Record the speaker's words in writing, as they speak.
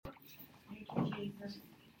Oh,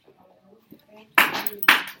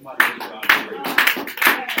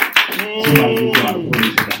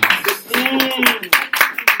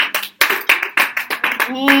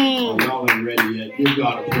 y'all ain't ready yet. Give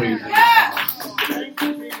God a praise in the house.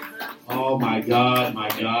 Oh my God, my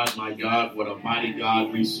God, my God, what a mighty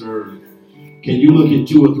God we serve. Can you look at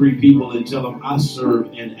 2 or 3 people and tell them, I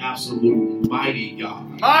serve an absolute mighty God.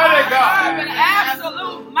 Mighty God. An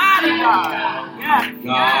absolute mighty God. My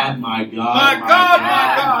God, my God, my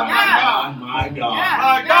God, my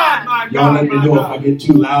God. Y'all let me know if I get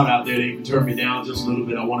too loud out there. They can turn me down just a little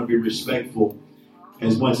bit. I want to be respectful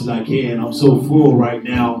as much as I can. I'm so full right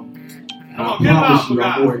now. And I promise you,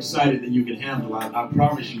 I'm more excited than you can handle. I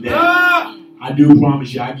promise you that. I do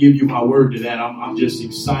promise you. I give you my word to that. I'm just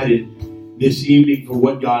excited this evening for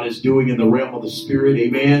what God is doing in the realm of the Spirit.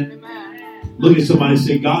 Amen. Look at somebody and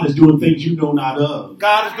say, God is doing things you know not of.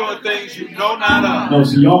 God is doing things you know not of. No,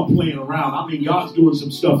 see, y'all playing around. I mean, God's doing some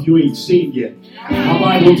stuff you ain't seen yet. My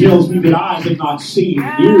Bible tells me that eyes have not seen,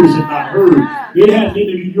 ears have not heard. It hasn't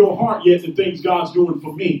entered in your heart yet the things God's doing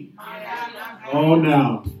for me. Oh,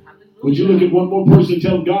 now. Would you look at one more person and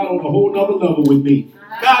tell them God on a whole nother level with me?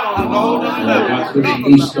 God on a whole nother level. God's doing some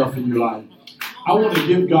new stuff in your life. I want to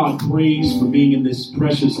give God praise for being in this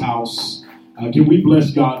precious house. Can we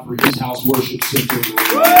bless God for His house worship center? We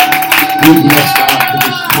bless God for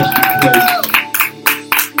this precious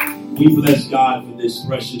place. We bless God for this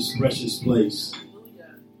precious, precious place.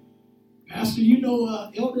 Pastor, you know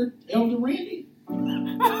Elder Randy?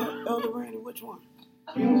 Elder Randy, which one?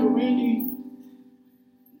 Elder Randy.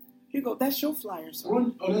 Here you go. That's your flyer, sir.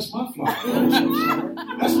 Oh, that's my flyer.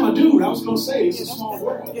 That's my dude. I was going to say, it's a small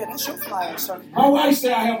world. Yeah, that's your flyer, sir. My wife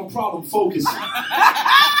said I have a problem focusing.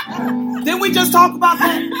 Didn't we just talk about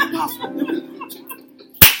that?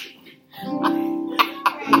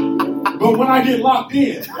 But when I get locked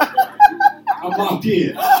in, I'm locked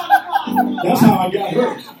in. That's how I got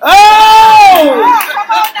hurt. Oh!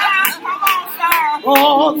 Come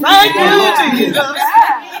on, Oh, thank you, Jesus.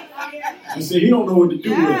 I said, he don't know what to do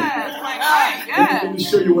with it. Let me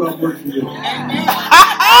show you what I'm working with.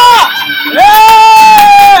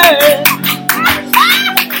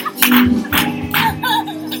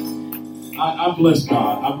 I bless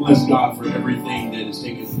God. I bless God for everything that is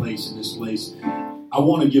taking place in this place. I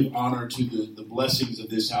want to give honor to the blessings of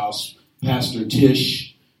this house. Pastor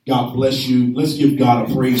Tish, God bless you. Let's give God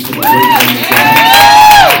a praise for the great name of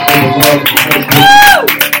God.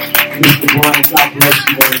 Mr. Brian, God bless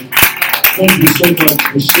you, man. Thank you so much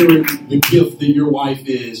for sharing the gift that your wife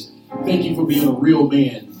is. Thank you for being a real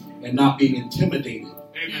man and not being intimidated.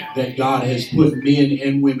 Amen. That God has put men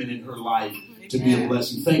and women in her life to be a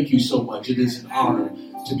blessing. Thank you so much. It is an honor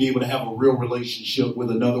to be able to have a real relationship with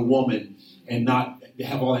another woman and not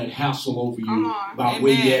have all that hassle over you about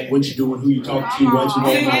where you at, what you're doing, who you talking to, what you know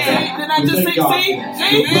about that. Didn't I just see?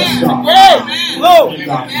 Bless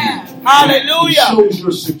God. Hallelujah. It shows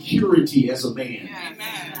your security as a man.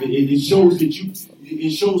 It shows that you.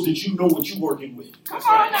 It shows that you know what you're working with. That's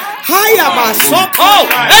right. Hiya, my soul.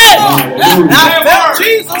 Hey,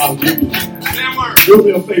 Jesus. Do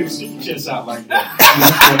me a favor, stick your chest out like that.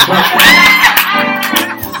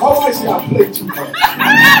 My wife said I play too much.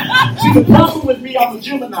 See, the problem with me, I'm a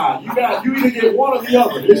Gemini. You either get one or the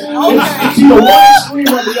other. It's either one extreme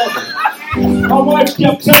or the other. My wife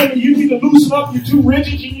kept telling me, you need to loosen up, you're too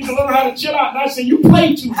rigid, you need to learn how to chill out. And I said, you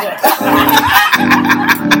play too much.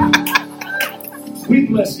 We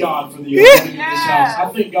bless God for the anointing in this house. I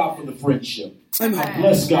thank God for the friendship. I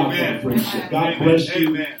bless God for the friendship. God bless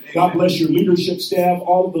you. God bless your leadership staff,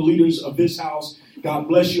 all of the leaders of this house. God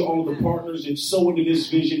bless you, all of the partners that sow into this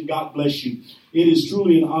vision. God bless you. It is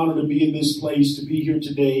truly an honor to be in this place, to be here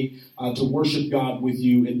today, to worship God with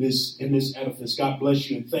you in this edifice. God bless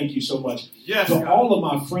you and thank you so much. Yes, to all of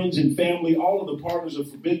my friends and family, all of the partners of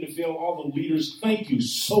Forbidden to Fail, all the leaders, thank you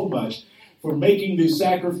so much for making this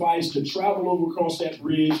sacrifice to travel over across that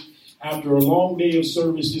bridge after a long day of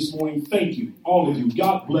service this morning. Thank you, all of you.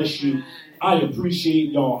 God bless you. I appreciate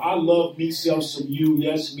y'all. I love me self some you.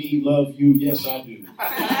 Yes, me love you. Yes, I do.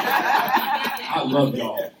 I love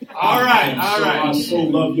y'all. All right. I so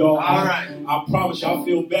love y'all. All right. I promise you, I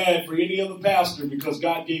feel bad for any other pastor because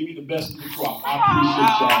God gave me the best of the crop. I appreciate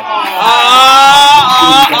y'all.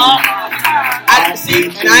 I see,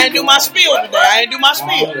 and I didn't do my spiel today. I didn't do my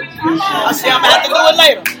spiel. I see, I'm going to have to do it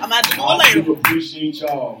later. I appreciate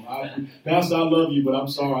y'all. Pastor, I love you, but I'm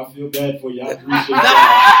sorry. I feel bad for you. I appreciate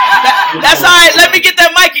y'all. That's all right. Let me get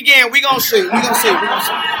that mic again. We're going to see.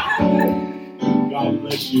 God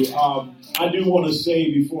bless you. I do want to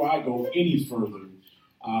say before I go any further,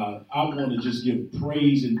 I want to just give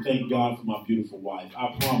praise and thank God for my beautiful wife.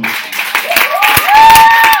 I promise you.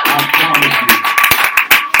 I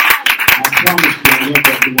promise you. I love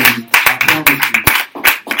that woman. I promise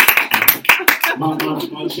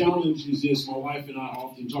you. My challenge is this. My wife and I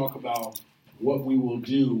often talk about what we will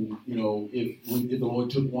do, if the Lord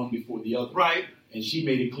took one before the other. Right. And she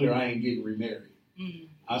made it clear I ain't getting remarried.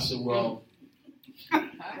 I said, well,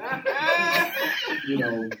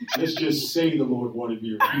 let's just say the Lord wanted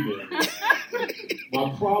me to remarry.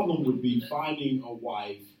 My problem would be finding a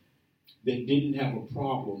wife that didn't have a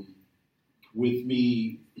problem with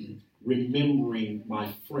me remembering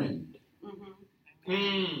my friend.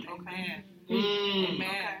 Okay.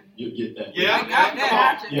 You get that? Yeah, I got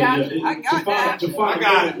that. To find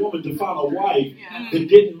a woman, to find a wife that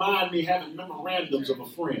didn't mind me having memorandums of a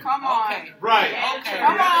friend. Come on. Right. Okay.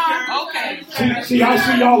 Come on. Okay. See, I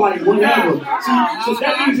see y'all like whatever. So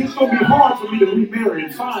that means it's going to be hard for me to remarry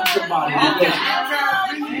and find somebody.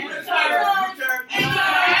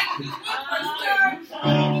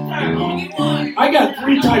 I got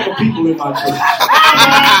 3 type of people in my church.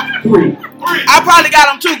 3. I probably got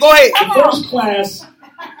them too. Go ahead. The first class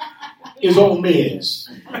is on meds.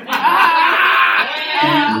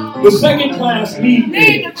 The second class need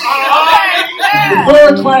meds. The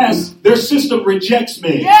third class, their system rejects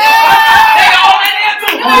meds.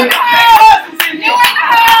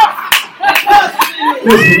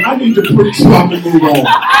 Listen, I need to preach so I can move on.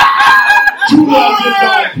 Truly, I give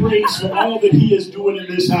God praise for all that He is doing in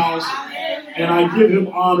this house, and I give Him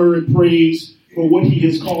honor and praise for what He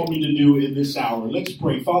has called me to do in this hour. Let's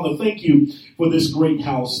pray. Father, thank you for this great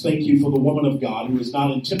house. Thank you for the woman of God who is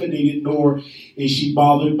not intimidated, nor is she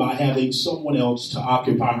bothered by having someone else to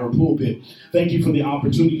occupy her pulpit. Thank you for the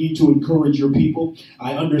opportunity to encourage your people.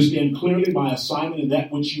 I understand clearly my assignment and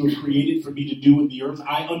that which you have created for me to do in the earth.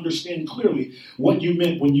 I understand clearly what you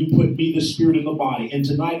meant when you put me, the spirit, in the body. And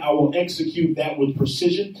tonight I will execute that with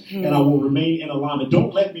precision, and I will remain in alignment.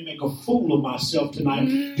 Don't let me make a fool of myself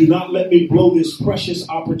tonight. Do not let me blow this precious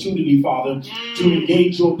opportunity, Father, to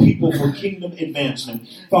engage your people for kingdom advancement.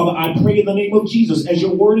 Father, I pray in the name of Jesus, as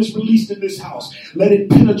your word is released in this house, let it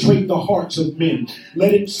penetrate the hearts of men.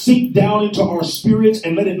 Let it sink down into our spirits,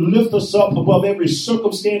 and let it lift us up above every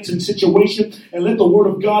circumstance and situation, and let the word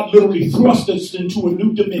of God literally thrust us into a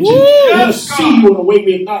new dimension. Let us see you in a way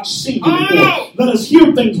we have not seen you before. Let us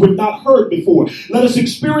hear things we've not heard before. Let us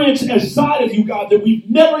experience a side of you, God, that we've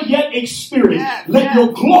never yet experienced. Let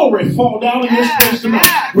your glory fall down in this place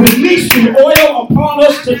tonight. Release the oil upon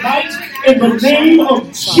us tonight. In the name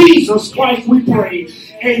of Jesus Christ we pray.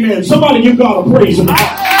 Amen. Somebody give God a praise in the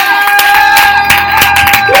house.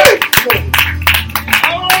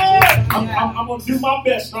 I'm going to do my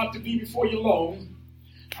best not to be before you long.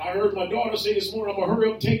 I heard my daughter say this morning, I'm going to hurry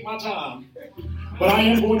up and take my time. But I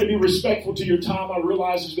am going to be respectful to your time. I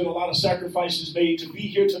realize there's been a lot of sacrifices made to be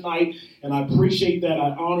here tonight, and I appreciate that.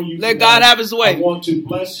 I honor you. Let God have His way. I want to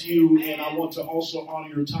bless you, and I want to also honor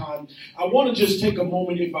your time. I want to just take a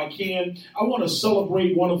moment, if I can. I want to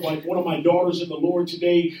celebrate one of my daughters in the Lord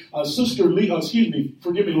today, Sister Lee.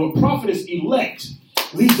 Forgive me, Lord, Prophetess Elect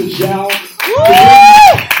Lisa Zhao.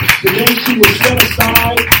 Today she was set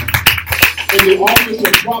aside in the office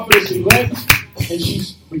of Prophetess Elect, and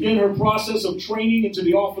she's began her process of training into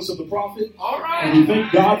the office of the prophet. All right. And we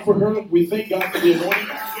thank God for her. We thank God for the anointing.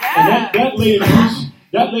 And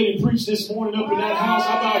that lady preached this morning up in that house.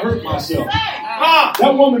 I about hurt myself.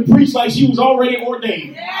 That woman preached like she was already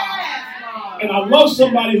ordained. And I love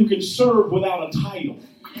somebody who can serve without a title.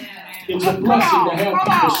 It's a blessing to have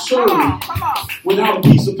people serve without a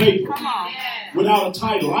piece of paper. Without a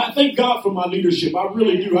title. I thank God for my leadership. I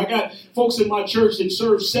really do. I got folks in my church that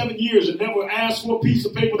served 7 years and never asked for a piece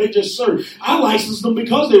of paper. They just served. I licensed them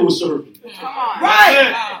because they were serving.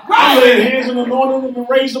 Right. I laid hands and anointed them and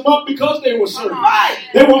raised them up because they were serving.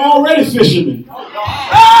 They were already fishermen.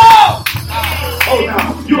 Oh,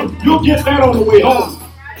 now, you'll get that on the way home.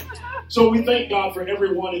 So we thank God for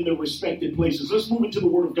everyone in their respected places. Let's move into the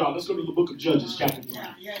Word of God. Let's go to the book of Judges, chapter 3.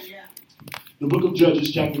 The book of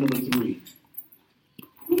Judges, chapter number 3.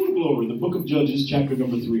 Ooh, glory. The book of Judges, chapter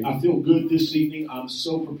number 3. I feel good this evening. I'm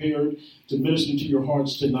so prepared to minister to your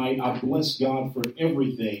hearts tonight. I bless God for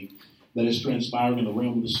everything that is transpiring in the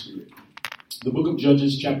realm of the Spirit. The book of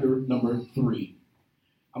Judges, chapter number 3.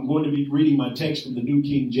 I'm going to be reading my text from the New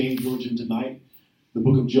King James Version tonight. The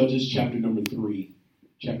book of Judges, chapter number 3.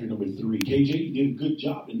 Chapter number 3. KJ, you did a good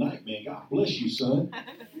job tonight, man. God bless you, son.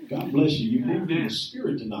 God bless you. You moved in the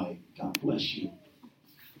Spirit tonight. God bless you.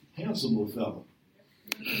 Handsome little fellow.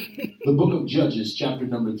 The book of Judges, chapter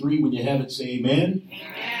number 3. When you have it, say amen.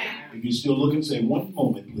 Amen. If you're still looking, say one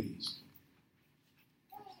moment, please.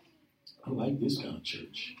 I like this kind of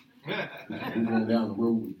church. We're going down the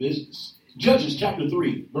road with business. Judges chapter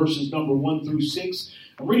 3, verses number 1 through 6.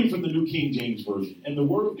 I'm reading from the New King James Version. And the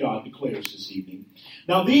word of God declares this evening,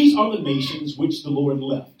 now these are the nations which the Lord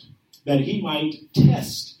left, that he might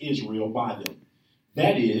test Israel by them.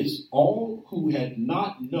 That is, all who had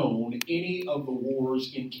not known any of the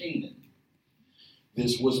wars in Canaan.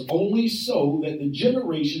 This was only so that the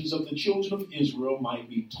generations of the children of Israel might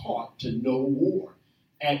be taught to know war,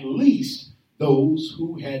 at least those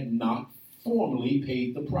who had not formerly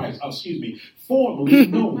paid the price. Formerly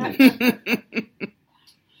known it.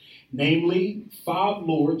 Namely, 5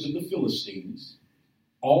 lords of the Philistines,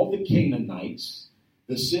 all the Canaanites,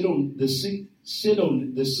 the Sidonians,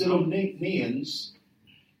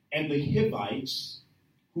 and the Hivites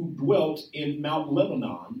who dwelt in Mount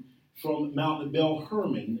Lebanon, from Mount Bel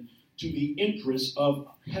Hermon to the entrance of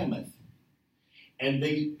Hamath. And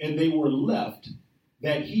they were left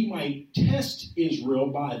that he might test Israel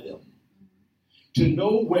by them, to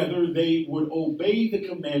know whether they would obey the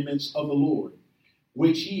commandments of the Lord,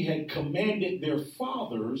 which he had commanded their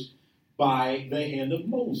fathers by the hand of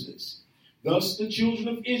Moses. Thus the children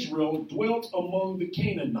of Israel dwelt among the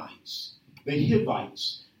Canaanites, the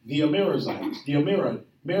Hivites, the Amorites, the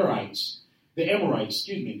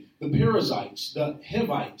Perizzites, the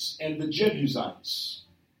Hivites, and the Jebusites.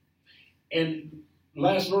 And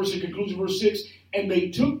last verse, in conclusion, verse 6, and they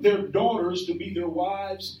took their daughters to be their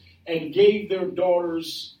wives, and gave their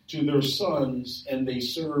daughters to their sons, and they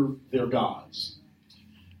served their gods.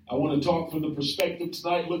 I want to talk from the perspective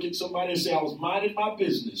tonight. Look at somebody and say, I was minding my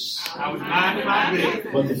business. I was minding my business.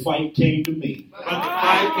 But the fight came to me.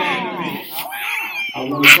 I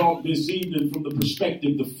want to talk this evening from the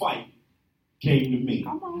perspective the fight came to me.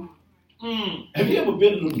 Have you ever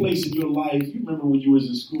been in a place in your life, you remember when you was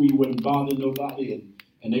in school, you wasn't bothering nobody,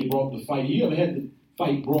 and they brought the fight. You ever had the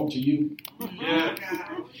fight brought to you? Yeah.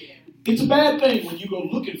 It's a bad thing when you go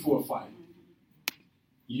looking for a fight.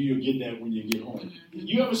 You'll get that when you get home.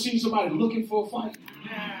 You ever seen somebody looking for a fight?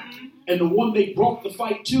 And the one they brought the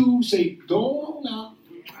fight to say, go on now.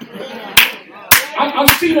 I've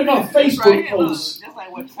seen enough Facebook posts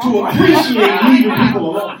to appreciate leaving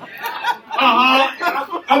people alone.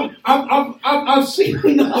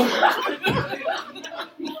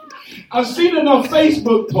 I've seen enough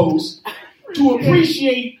Facebook posts to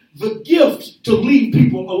appreciate the gift to leave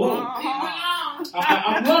people alone.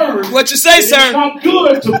 I've learned what you say, sir. It's not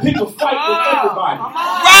good to pick a fight with everybody.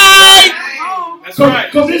 Right. That's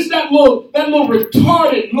right. Because it's that little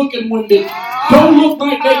retarded looking one that don't look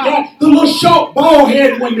like they got the little short bald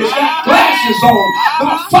head one that's got glasses on,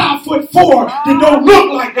 about 5'4", that don't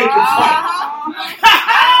look like they can fight.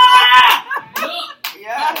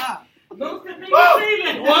 Look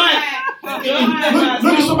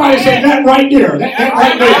at somebody say that right there. That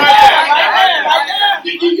right there.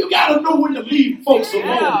 You got to know when to leave folks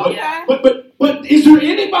alone. But is there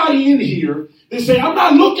anybody in here that say, I'm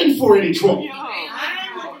not looking for any trouble?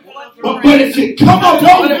 But if you come up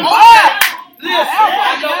on it,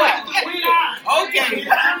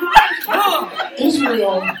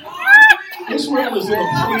 Israel is in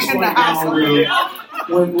a place right now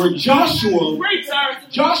where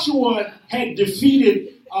Joshua had defeated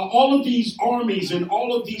all of these armies and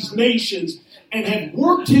all of these nations and had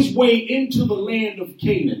worked his way into the land of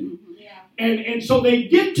Canaan. And so they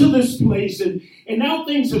get to this place and now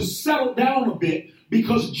things have settled down a bit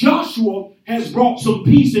because Joshua has brought some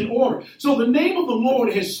peace and order. So the name of the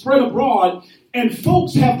Lord has spread abroad and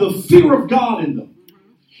folks have the fear of God in them.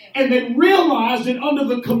 And they realize that under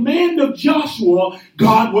the command of Joshua,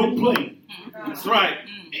 God wasn't playing. That's right.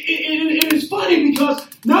 It is funny because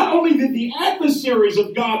not only did the adversaries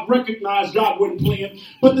of God recognize God wasn't playing,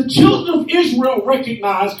 but the children of Israel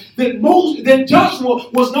recognized that Joshua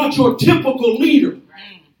was not your typical leader.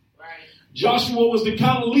 Joshua was the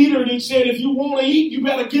kind of leader that said, if you want to eat, you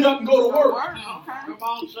better get up and go to work.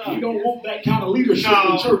 We don't want that kind of leadership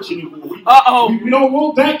in church anymore. We don't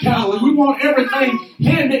want that kind of. We want everything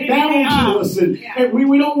handed down to us, and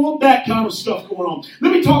we don't want that kind of stuff going on.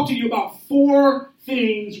 Let me talk to you about 4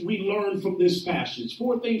 things we learn from this passage.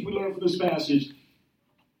 4 things we learn from this passage.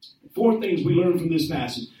 4 things we learn from this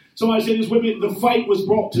passage. Somebody said this with me. The fight was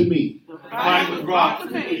brought to me. The fight was brought to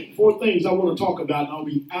me. 4 things I want to talk about, and I'll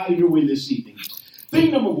be out of your way this evening.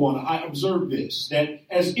 Thing number 1, I observed this, that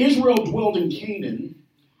as Israel dwelled in Canaan,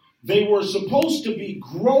 they were supposed to be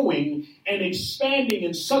growing and expanding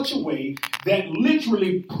in such a way that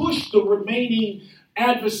literally pushed the remaining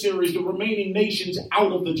adversaries, the remaining nations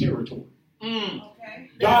out of the territory.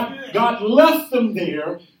 God left them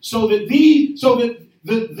there so that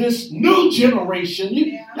this new generation,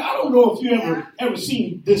 I don't know if you ever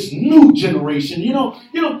seen this new generation. You know,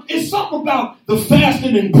 it's something about the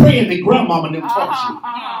fasting and praying that grandmama and them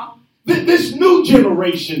taught you. This new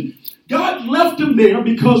generation, God left them there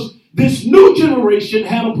because this new generation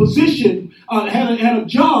had a position, had a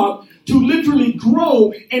job to literally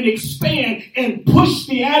grow and expand and push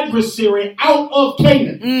the adversary out of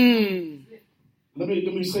Canaan. Let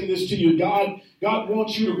me say this to you. God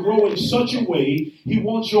wants you to grow in such a way. He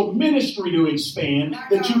wants your ministry to expand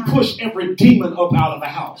that you push every demon up out of the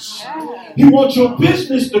house. He wants your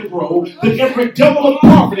business to grow that every devil of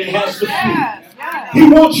poverty has to flee. He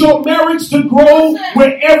wants your marriage to grow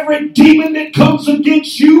where every demon that comes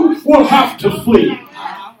against you will have to flee.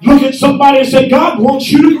 Look at somebody and say, God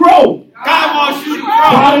wants you to grow. God wants you to grow.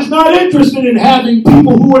 God is not interested in having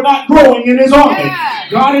people who are not growing in his army.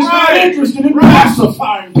 God is not interested in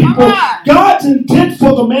pacifying people. God's intent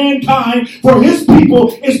for the mankind, for his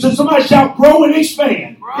people, is to somebody shout, grow and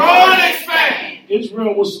expand. Grow and expand.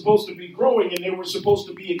 Israel was supposed to be growing, and they were supposed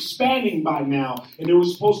to be expanding by now, and they were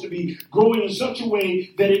supposed to be growing in such a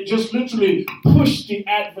way that it just literally pushed the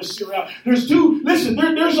adversary out. There's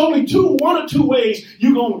only one or two ways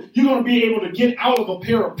you're going to be able to get out of a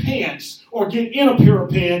pair of pants or get in a pair of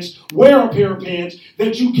pants, wear a pair of pants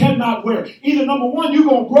that you cannot wear. Either number one, you're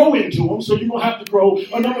going to grow into them, so you're going to have to grow,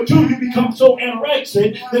 or number two, you become so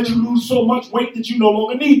anorexic that you lose so much weight that you no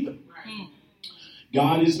longer need them.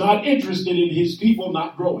 God is not interested in his people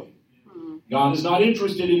not growing. God is not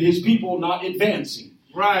interested in his people not advancing.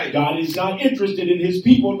 Right. God is not interested in his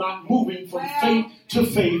people not moving from faith to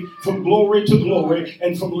faith, from glory to glory,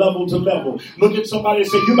 and from level to level. Look at somebody and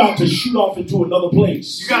say, you're about to shoot off into another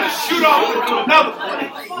place. You got to shoot off into another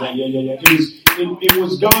place. Yeah. It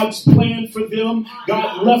was God's plan for them.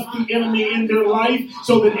 God left the enemy in their life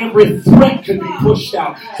so that every threat could be pushed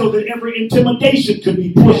out, so that every intimidation could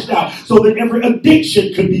be pushed out, so that every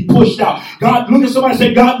addiction could be pushed out. God, look at somebody and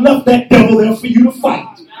say, God left that devil there for you to fight.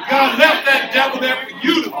 God left that devil there for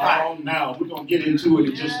you to fight. Oh, now we're going to get into it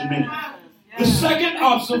in just a minute. The second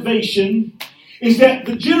observation is that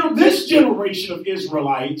this generation of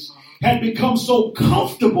Israelites had become so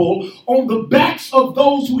comfortable on the backs of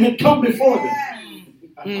those who had come before them.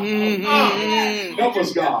 Help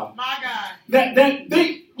us, God. My God. That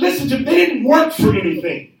they listen to them, they didn't work for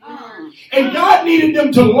anything. And God needed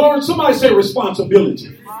them to learn, somebody say responsibility.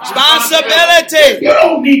 Responsibility. You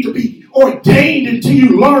don't need to be ordained until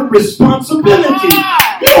you learn responsibility.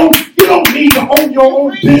 You don't need to own your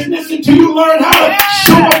own business until you learn how to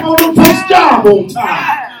show up on the first job on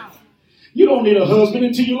time. You don't need a husband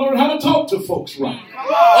until you learn how to talk to folks right.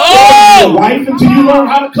 You don't need a wife until you learn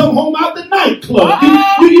how to come home out the nightclub.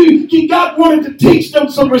 God wanted to teach them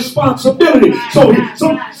some responsibility. So look at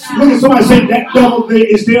somebody say, that devil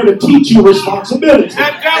is there to teach you responsibility.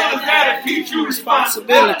 That devil is there to teach you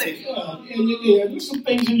responsibility. Yeah, there's some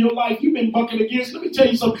things in your life you've been bucking against. Let me tell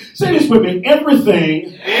you something. Say this with me.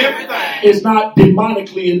 Everything is not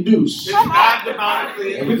demonically induced. It's not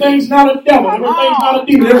demonically induced. Everything's not a devil. Everything's not a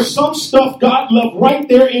demon. There's some stuff God left right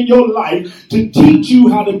there in your life to teach you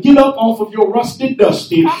how to get up off of your rusted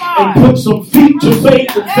dusty and put some feet to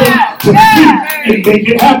faith and faith to feet and make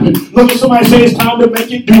it happen. Look at somebody say, it's time to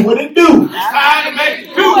make it do what it do. It's time to make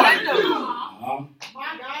it do what it do.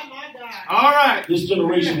 All right. This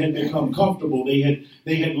generation had become comfortable. They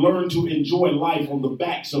had learned to enjoy life on the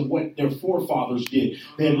backs of what their forefathers did.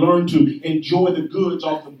 They had learned to enjoy the goods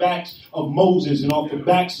off the backs of Moses and off the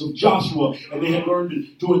backs of Joshua. And they had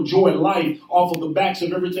learned to enjoy life off of the backs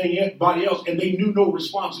of everybody else. And they knew no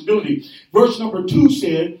responsibility. Verse number 2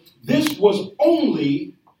 said, this was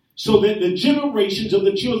only so that the generations of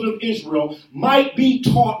the children of Israel might be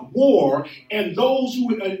taught war, and those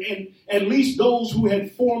who, and at least those who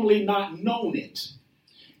had formerly not known it.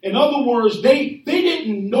 In other words, they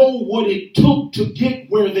didn't know what it took to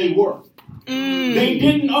get where they were. They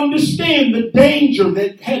didn't understand the danger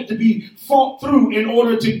that had to be fought through in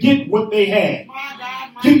order to get what they had.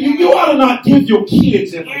 You ought to not give your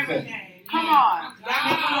kids everything. Come on.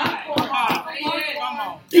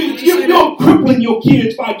 You're crippling your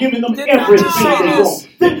kids by giving them everything they want.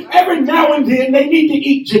 Then every now and then they need to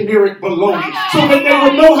eat generic bologna so that they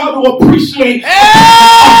will know how to appreciate.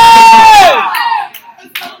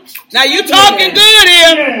 Now you talking good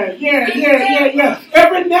here. Yeah.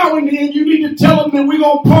 Every now and then you need to tell them that we're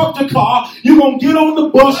going to park the car. You're going to get on the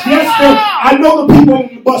bus. Yes, sir. I know the people on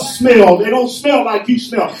the bus smell. They don't smell like you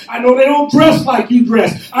smell. I know they don't dress like you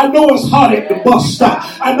dress. I know it's hot at the bus stop.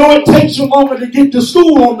 I know it takes you longer to get to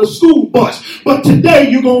school on the school bus. But today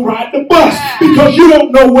you're going to ride the bus because you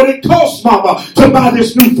don't know what it costs, mama, to buy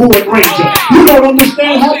this new Ford Ranger. You don't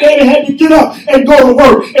understand how daddy had to get up and go to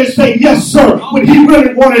work and say, yes, sir, when he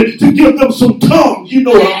really wanted to give them some tongue. You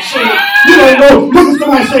know what I'm saying? You don't know. Look at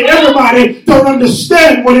somebody say, everybody don't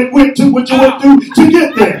understand what you went through to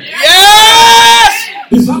get there. Yes!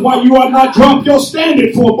 This is why you ought not drop your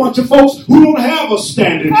standard for a bunch of folks who don't have a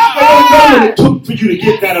standard. They don't know what it took for you to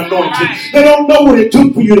get that anointing. They don't know what it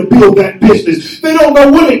took for you to build that business. They don't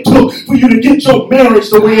know what it took for you to get your marriage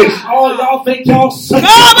the way it is. Oh, y'all think y'all such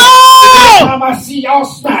every time I see y'all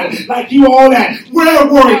smiling like you all that. Where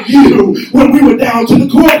were you when we were down to the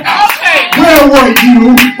courthouse? Where were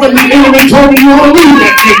you when the enemy told me you want to leave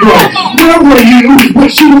that Negro? Where were you when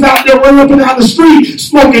she was out there running up and down the street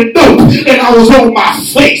smoking dope and I was on my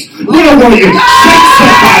face? Where were you? Shake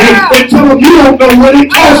somebody and tell them you don't know what it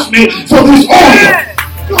cost me for this oil.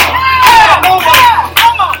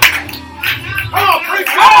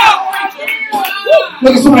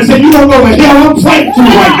 Look at somebody say, you don't know the hell I'm praying through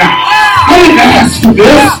right now. I didn't ask for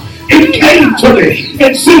this. It came to me.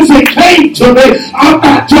 And since it came to me, I'm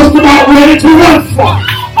not just about ready to run from it.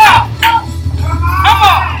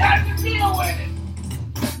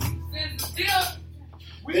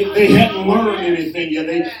 They hadn't learned anything yet.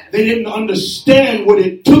 They didn't understand what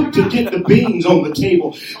it took to get the beans on the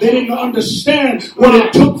table. They didn't understand what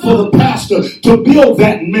it took for the pastor to build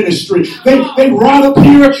that ministry. They ride up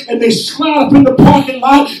here and they slide up in the parking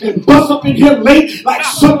lot and bust up in here late like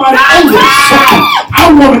somebody owes it something.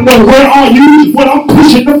 I want to know, where are you when I'm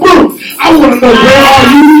pushing the broom? I want to know, where are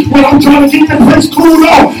you when I'm trying to get the place cooled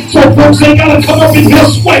off so folks ain't got to come up in here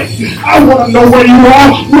sweat. I want to know where you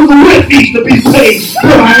are when the rent needs to be paid.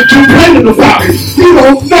 But I ain't complaining about it. You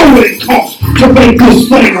don't know what it costs to make this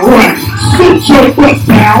thing run. Sit your butt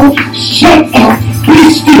down, shut up, be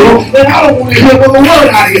still, and I don't want to hear another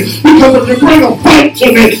word out of you. Because if you bring a fight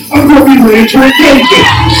to me, I'm going to be ready to engage you.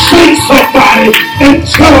 Shake somebody and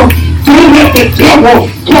tell them, don't let the devil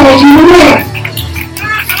cause you to run.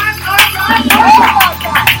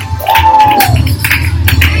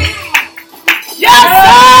 Yes,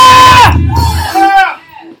 sir!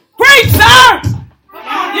 Preach, sir!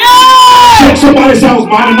 Check somebody's house,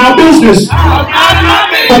 minding my business.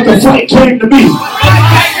 But the fight came to me.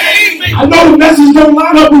 I know the message don't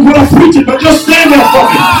line up with what I'm preaching, but just stand there for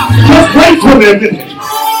me. Just wait for me a minute.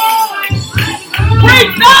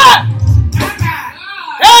 Preach, sir!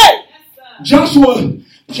 Hey!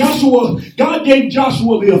 Joshua, God gave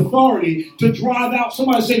Joshua the authority to drive out,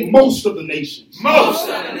 somebody say, most of the nations. Most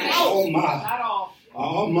of the nations.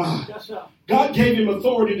 Oh my. God gave him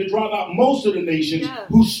authority to drive out most of the nations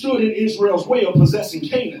who stood in Israel's way of possessing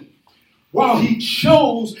Canaan, while he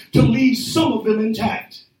chose to leave some of them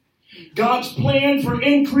intact. God's plan for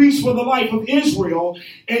increase for the life of Israel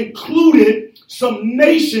included some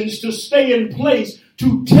nations to stay in place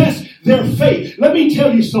to test their faith. Let me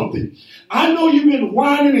tell you something. I know you've been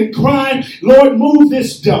whining and crying, Lord, move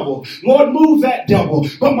this devil. Lord, move that devil.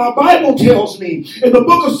 But my Bible tells me in the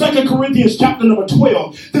book of 2 Corinthians chapter number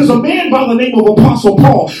 12, there's a man by the name of Apostle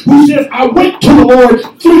Paul who says, I went to the Lord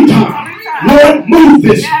 3 times. Lord, move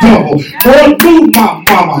this devil. Lord, move my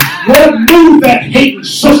mama. Lord, move that hating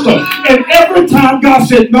sister. And every time God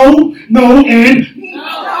said no, and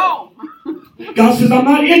no. God says, I'm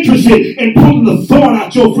not interested in pulling the thorn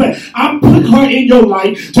out your flesh. I'm putting her in your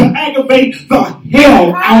life to aggravate the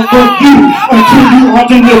hell out of you until you are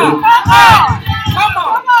delivered.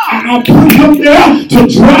 I put him there to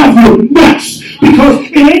drive you nuts. Because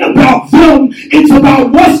it ain't about them, it's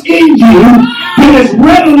about what's in you that is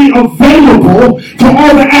readily available for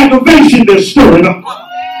all the aggravation they're stirring up.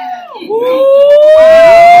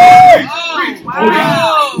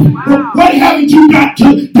 What haven't you got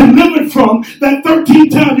to deliver from that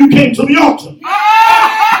 13th time you came to the altar?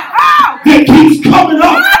 That keeps coming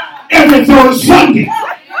up every third Sunday.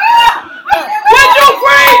 Would you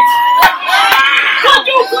preach? Would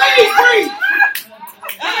you please preach?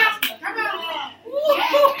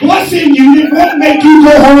 What's in you that won't make you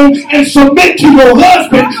go home and submit to your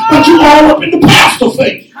husband, but you all up in the pastor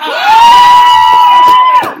faith?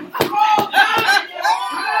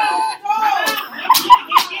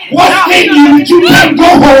 What's in you that you can't go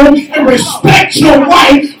home and respect your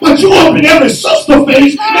wife, but you up in every sister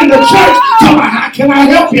face in the church? Tell me, how can I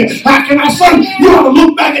help you? How can I serve you? You ought to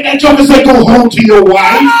look back at that joke and say, go home to your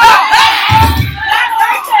wife.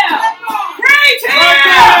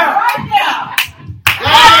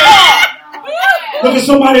 Look at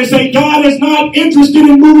somebody and say, God is not interested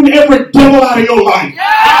in moving every devil out of your life.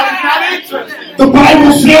 God is not interested. The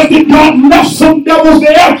Bible says that God left some devils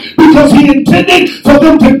there because he intended for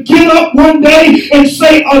them to get up one day and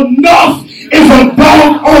say, enough is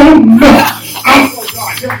about enough.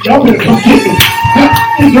 Y'all better come get me.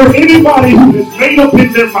 Is there anybody who has made up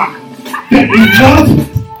in their mind that enough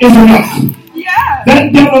is enough? Yeah.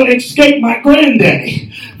 That devil escaped my granddaddy.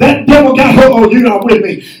 That devil got her. Oh, you're not with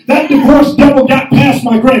me. That divorce devil got past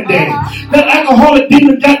my granddaddy. That alcoholic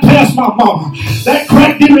demon got past my mama. That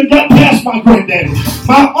crack demon got past my granddaddy.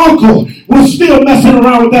 My uncle was still messing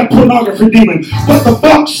around with that pornography demon. But the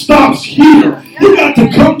buck stops here. You got to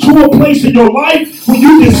come to a place in your life when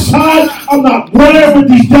you decide, I'm not running with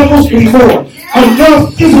these devils anymore.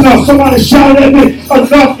 Enough is enough. Somebody shout at me,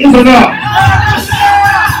 enough is enough.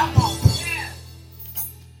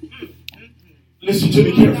 Listen to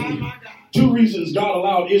me carefully. 2 reasons God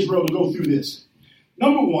allowed Israel to go through this.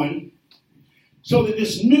 Number 1, so that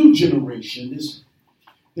this new generation,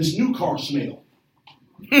 this new car smell.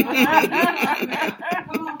 Let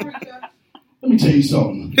me tell you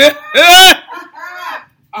something.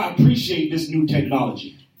 I appreciate this new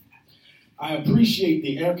technology. I appreciate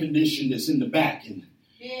the air conditioning that's in the back. And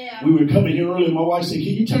we were coming here earlier. My wife said, can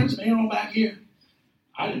you turn some air on back here?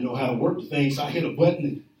 I didn't know how to work the thing, so I hit a button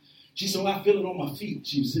and she said, well, I feel it on my feet.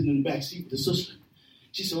 She was sitting in the back seat with the sister.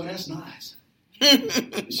 She said, well, that's nice.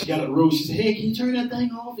 She got up the road. She said, hey, can you turn that thing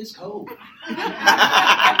off? It's cold.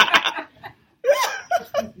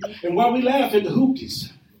 And while we laugh at the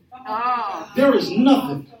hoopties, there is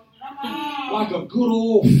nothing like a good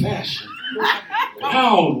old-fashioned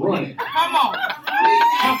loud running. Come on.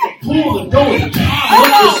 Have to pull the door and tie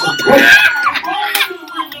up with some rope.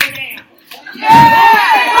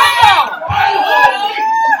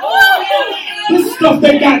 This stuff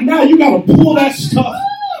they got now, you got to pull that stuff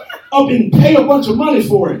up and pay a bunch of money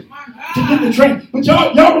for it to get the train. But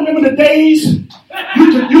y'all remember the days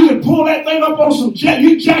you could pull that thing up on some jack,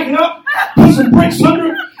 you jack it up, put some brakes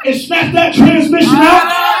under it, and snap that transmission out.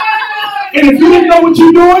 And if you didn't know what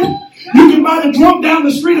you're doing, you can buy the drunk down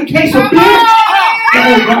the street a case of beer. Oh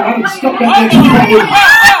God, I done stuck that thing.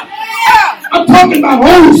 I'm talking about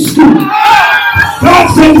old school. God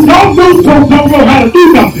says, y'all new folks don't know how to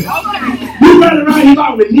do nothing. You run around here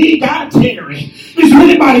like with me, God, Terry. Is there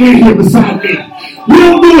anybody in here beside me? We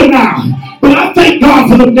don't do it now. But I thank God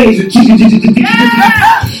for them days of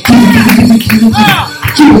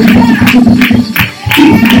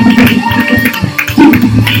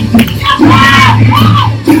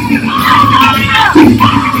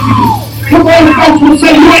Come on, the folks will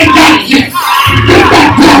say, you ain't got it yet. Get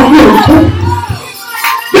back down here.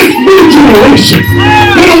 This new generation,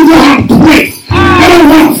 they don't know how to pray. They don't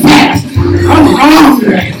want to fast. I'm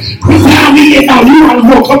hungry. What time you get now? You might as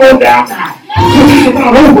well come on down now. Because it's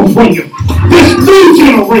about over for you. This new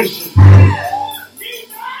generation.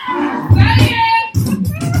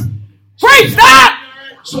 Preach that!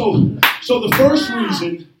 So the first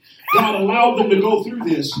reason God allowed them to go through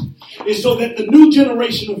this is so that the new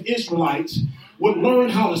generation of Israelites would learn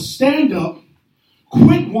how to stand up,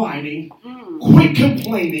 quit whining, quit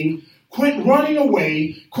complaining, quit running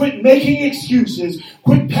away, quit making excuses,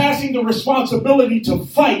 quit passing the responsibility to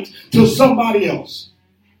fight to somebody else.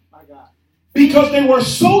 Because they were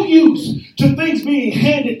so used to things being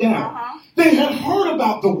handed down. They had heard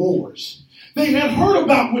about the wars. They had heard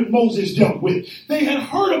about what Moses dealt with. They had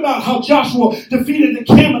heard about how Joshua defeated the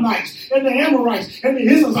Canaanites and the Amorites and the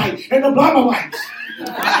Israelites and the Babylonites.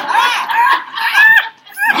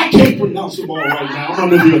 I can't pronounce them all right now. I'm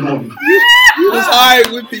under the anointing. It's all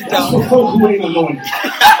right with me, That's for folk who ain't anointed.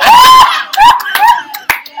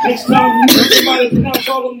 Next time you hear somebody pronounce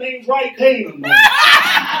all them names right, they ain't anointed.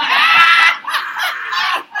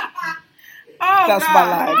 Oh, That's God. my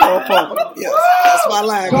line, go forward. Yes, that's my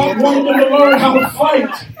line. God wanted them to learn how to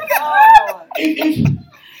fight.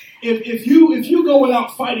 If you go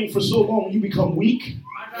without fighting for so long, you become weak.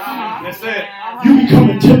 That's it. You become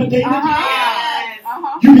intimidated.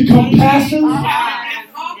 You become passive.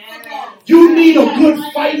 You need a good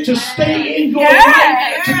fight to stay in your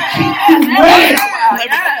life to keep you ready.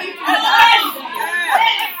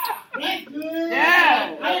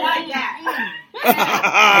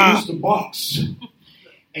 I used to box,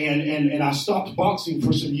 and I stopped boxing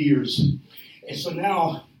for some years, and so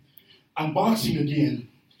now I'm boxing again.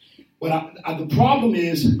 But the problem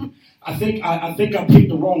is, I think I picked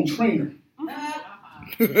the wrong trainer.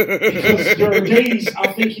 Because there are days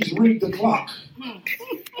I think he's rigged the clock.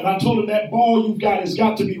 And I told him that ball you've got has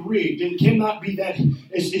got to be rigged. It cannot be that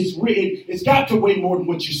it's rigged. It's got to weigh more than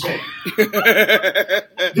what you say.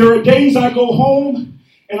 There are days I go home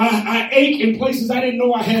And I ache in places I didn't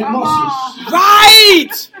know I had muscles.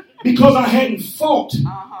 Right. Because I hadn't fought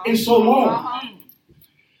in so long.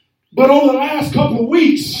 But over the last couple of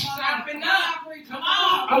weeks,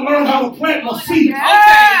 I learned how to plant my feet.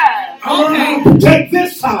 I learned how to protect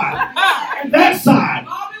this side and that side.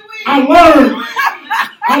 I learned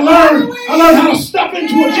how to step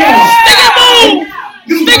into a jab.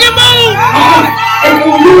 Stick and move. And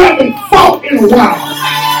when you haven't fought in a while,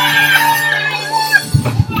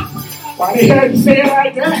 why they had to say it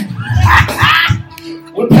like that?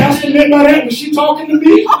 What Pastor meant by that, was she talking to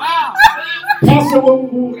me? Pastor,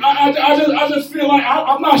 I just feel like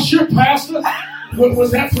I'm not sure, Pastor.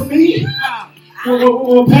 Was that for me?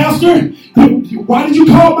 Well, Pastor, why did you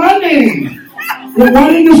call my name? Well, why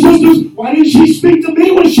didn't she speak to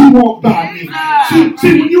me when she walked by me?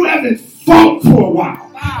 See, when you haven't fought for a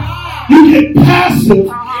while, you get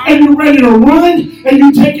passive and you're ready to run and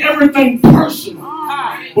you take everything personal.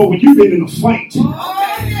 But when you've been in a fight,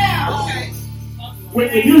 when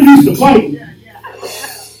you're used to fighting,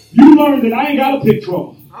 you learn that I ain't got to pick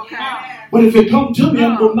trouble. But if it comes to me,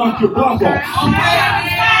 I'm going to knock your block off.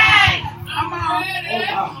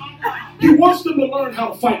 He wants them to learn how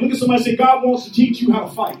to fight. Look at somebody and say, God wants to teach you how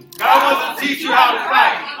to fight. God wants to teach you how to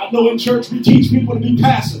fight. I know in church we teach people to be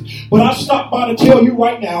passive. But I stopped by to tell you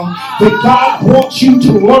right now that God wants you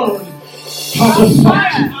to learn how to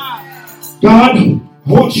fight. God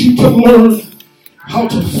wants you to learn how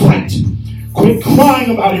to fight. Quit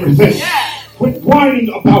crying about everything. Quit whining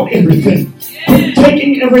about everything. Quit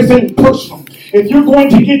taking everything personal. If you're going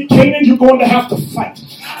to get Canaan, you're going to have to fight.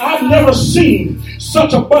 I've never seen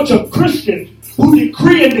such a bunch of Christians who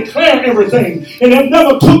decree and declare everything and have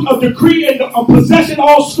never took a decree and a possession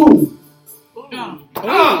all school. Somebody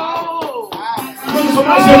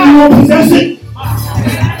said you won't possess it?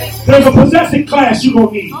 There's a possessing class you're going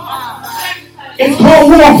to need. It's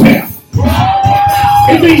called warfare.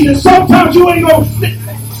 It means that sometimes you ain't going to...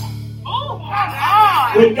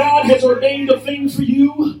 When God has ordained a thing for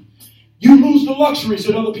you, you lose the luxuries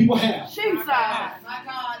that other people have.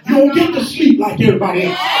 You don't get to sleep like everybody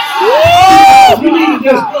else. You need to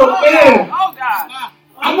just go to bed.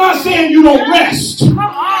 I'm not saying you don't rest.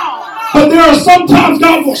 But there are sometimes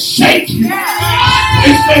God will shake you. He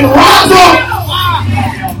said, rise up.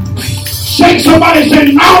 Shake somebody and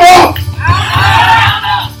say, mount up.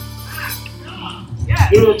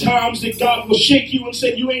 There are times that God will shake you and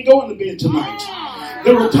say, you ain't going to bed tonight.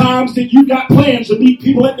 There are times that you got plans to meet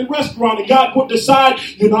people at the restaurant and God would decide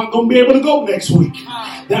you're not going to be able to go next week.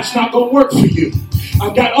 That's not going to work for you.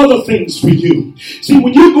 I've got other things for you. See,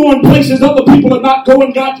 when you go in places other people are not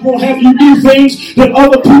going, God will have you do things that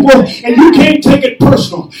other people, and you can't take it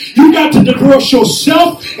personal. You got to divorce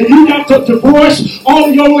yourself, and you got to divorce all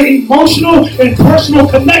your emotional and personal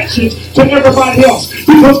connections to everybody else.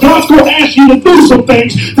 Because God's going to ask you to do some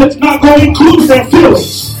things that's not going to include their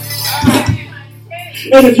feelings.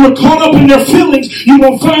 And if you're caught up in their feelings, you're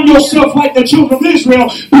going to find yourself like the children of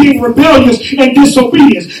Israel being rebellious and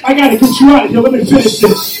disobedient. I got to get you out of here. Let me finish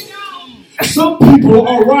this. Some people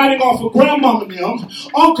are riding off of grandmama them,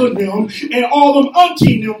 uncle them, and all them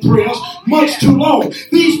auntie them prayers much too long.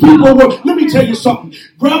 These people were, let me tell you something.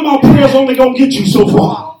 Grandma prayers only going to get you so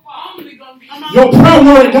far. Your prayer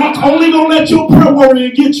warrior, God's only going to let your prayer warrior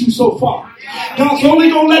get you so far. God's only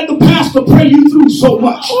going to let the pastor pray you through so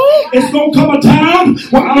much. It's going to come a time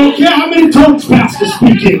where I don't care how many tongues pastors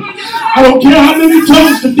speak in. I don't care how many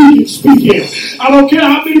tongues the deacons speak in. I don't care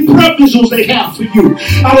how many prayer visuals they have for you.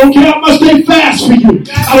 I don't care how much they fast for you.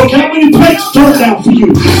 I don't care how many plates turn down for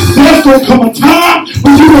you. There's going to come a time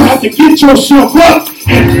when you're going to have to get yourself up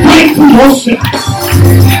and fight for yourself.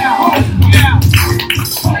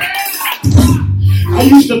 I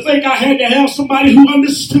used to think I had to have somebody who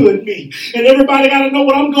understood me. And everybody got to know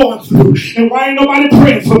what I'm going through. And why ain't nobody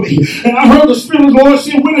praying for me? And I heard the Spirit of the Lord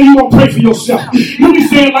say, when are you going to pray for yourself? Let me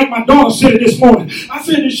say it like my daughter said it this morning. I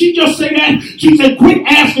said, did she just say that? She said, quit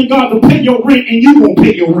asking God to pay your rent and you won't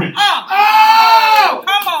pay your rent. Oh,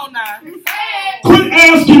 come on now. Quit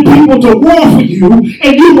asking people to war for you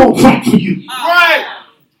and you won't fight for you. Right.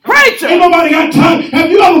 Preacher. Ain't nobody got time. Have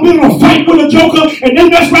you ever been in a fight with a joker and then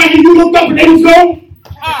that's right and you looked up and they was gone?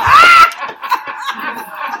 I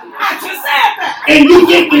just said that. And you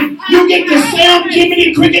get the Sam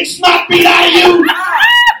Jiminy Cricket snot beat out of you.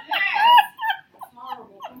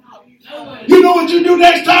 You know what you do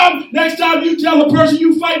next time? Next time you tell the person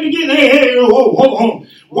you fighting again, hey, hold on.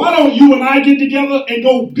 Why don't you and I get together and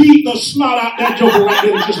go beat the snot out that joker right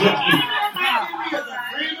there that just left you?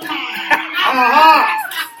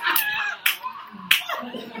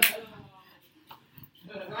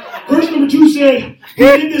 Verse number 2 said, he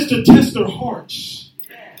did this to test their hearts.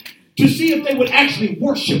 to see if they would actually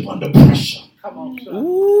worship under pressure. Come on, son.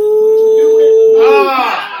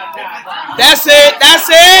 That's it. That's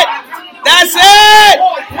it. That's it.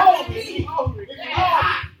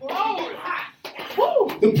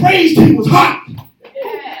 The praise team was hot.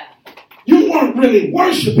 You weren't really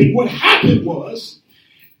worshiping. What happened was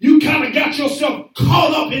you kind of got yourself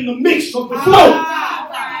caught up in the mix of the flow.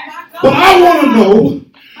 But I want to know,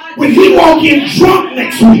 when he walk in drunk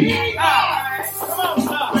next week,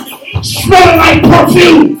 smelling like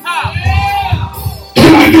perfume,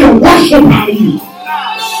 can I get a worship out of you?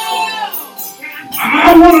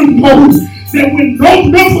 I want to know that when no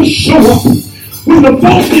numbers show up, when the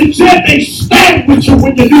folks in jail, they stand with you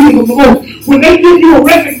when you're doing the Lord. When they give you a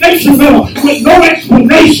resignation letter with no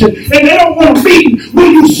explanation and they don't want to meet,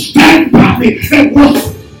 will you stand by me and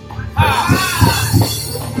worship?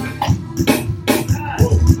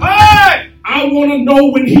 I want to know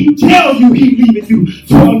when he tells you he's leaving you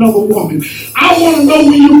for another woman. I want to know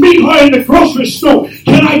when you meet her in the grocery store,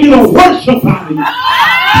 can I get a worship out of you?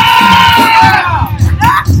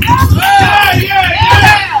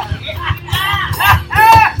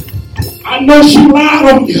 I know she lied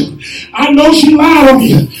on you. I know she lied on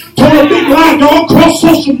you. Told a big lie all across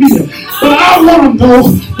social media. But I want to know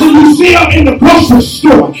when you see her in the grocery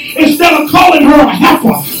store, instead of calling her a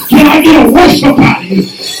heifer, can I get a worship out of you?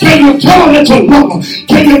 Can you tell her that you love her?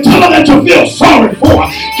 Can you tell her that you feel sorry for her?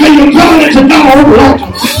 Can you tell her that you're not over her?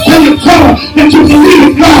 Can you tell her that you believe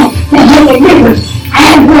in God for her deliverance?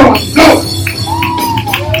 I want to know.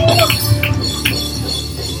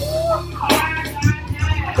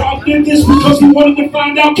 God did this because he wanted to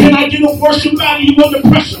find out, can I get a worship out of you under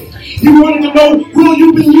pressure? He wanted to know, will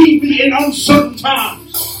you believe me in uncertain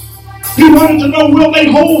times? He wanted to know, will they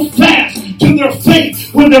hold fast to their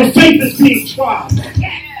faith when their faith is being tried?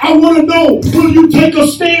 I want to know, will you take a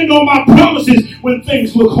stand on my promises when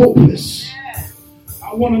things look hopeless?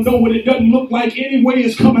 I want to know when it doesn't look like any way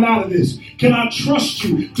is coming out of this. Can I trust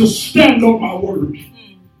you to stand on my word?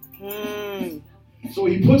 So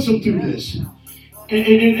he puts them through this.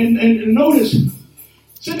 And notice,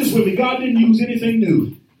 say this with me, God didn't use anything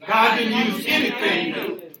new. God didn't use anything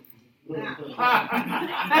new.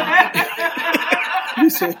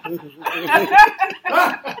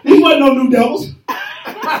 These weren't no new devils.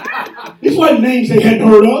 These weren't names they hadn't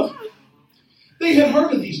heard of. They had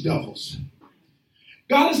heard of these devils.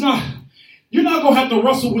 God is not, you're not going to have to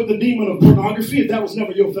wrestle with the demon of pornography if that was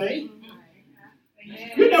never your thing.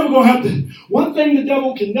 You're never going to have to. One thing the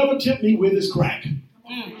devil can never tempt me with is crack.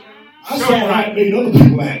 I saw how it made other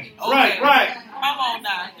people act. Right. Come on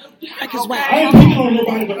now. I ain't picking on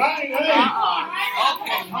nobody, but I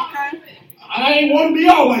ain't want to be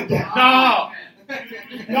all like that.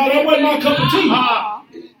 No, that wasn't my cup of tea.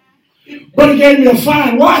 But he gave me a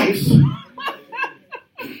fine wife.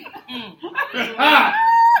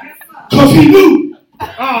 Because he knew. Come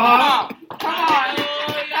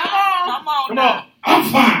on. I'm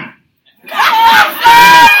fine.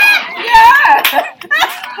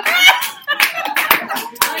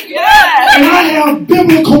 And I have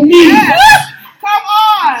biblical needs. Come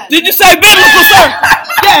on. Did you say biblical, sir?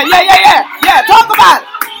 Yeah. Talk about it.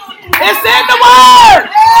 It's in the word.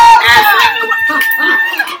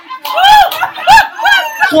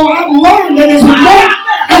 So I've learned that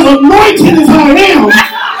as anointed as I am,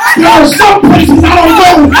 there are some places I don't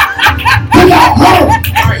go without her.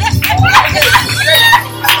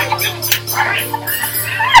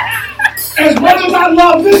 As much as I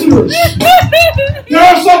love visitors, there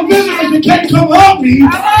are some visitors that can't come help me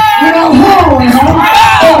without her around,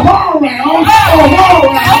 or her around, or her around,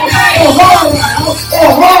 or her around, or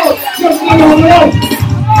her just not on the open.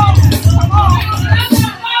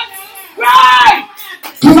 Right.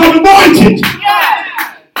 Because I'm anointed.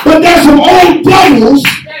 But there's some old devils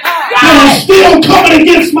that are still coming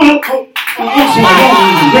against my... I'm sorry.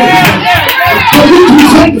 You too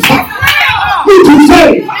sanctified. You too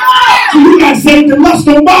saved. So you got saved and lust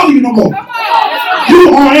don't bother you no more.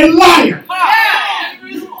 You are a liar.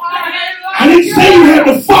 I didn't say you had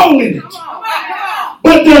to fall in it.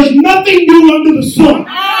 But there's nothing new under the sun.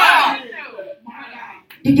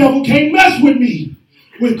 The devil can't mess with me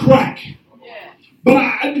with crack.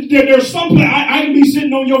 But there's something, I can be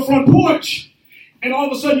sitting on your front porch, and all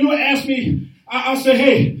of a sudden you'll ask me, I'll say,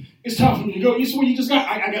 hey, it's time for me to go. You say, well, you just got,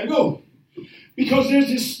 I got to go. Because there's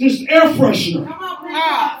this air freshener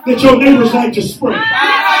that your neighbors like to spray.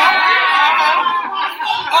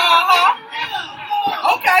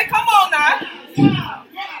 Okay, come on now.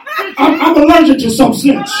 I'm allergic to some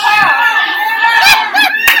scents.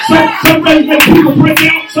 Some things make people break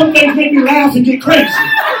out. Some things make me laugh and get crazy.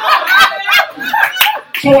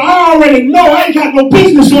 So I already know I ain't got no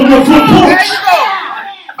business on your front porch. There you go.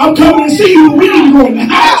 I'm coming to see you, but we need to go in the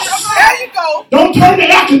house. There you go. Don't turn the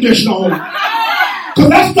air conditioner on. Because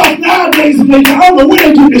that stuff nowadays, I don't know where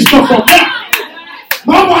they get this stuff from now.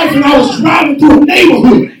 My wife and I was driving through a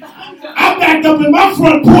neighborhood. I backed up in my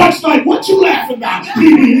front porch like, what you laughing about?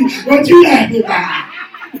 What you laughing about?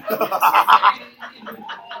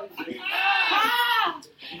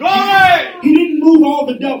 Glory! He didn't move all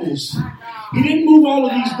the devils. He didn't move all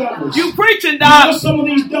of these devils. You preaching, He Doc. left some of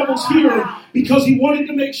these devils here because he wanted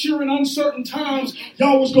to make sure in uncertain times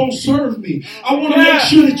y'all was going to serve me. I want to make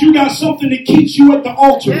sure that you got something that keeps you at the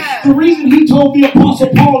altar. The reason he told the Apostle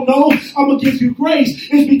Paul, no, I'm going to give you grace,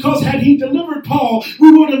 is because had he delivered Paul,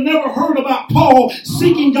 we would have never heard about Paul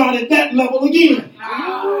seeking God at that level again.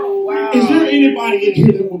 Is there anybody in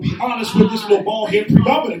here that will be honest with this little bald head preacher?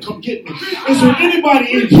 Y'all better come get me. Is there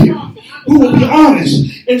anybody in here who will be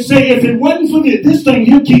honest and say, if it wasn't for this thing,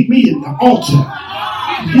 he'll keep me in the altar?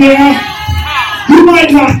 Yeah. You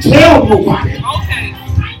might not tell nobody. Okay.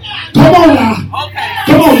 Come on now. Okay.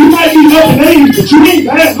 Come on. You might be up in age, but you ain't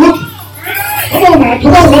bad looking. Come on now.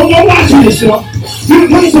 Come on. Don't watch yourself. You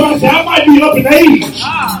look at somebody and say, I might be up in age.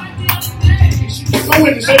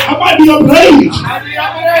 Somebody say, I might be up in age. But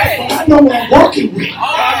I know what I'm working with.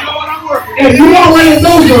 And you already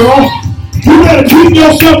know, girl, you better keep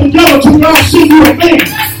yourself together till God see you a man.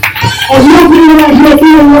 Or you'll be around here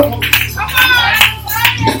doing what?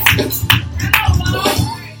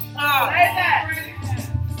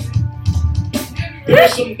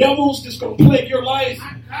 There's some devils that's going to plague your life.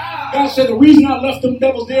 God said, the reason I left them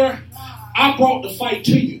devils there, I brought the fight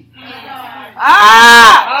to you.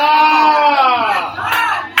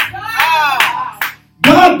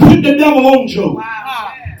 God put the devil on Job.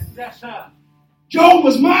 Job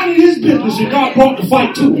was minding his business and God brought the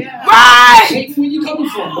fight to him. Right. Satan, where you coming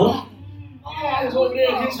from, boy? Oh, I was over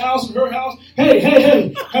there at his house and her house. Hey,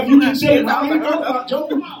 have you considered I ain't talking about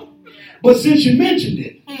Job? But since you mentioned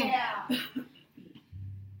it,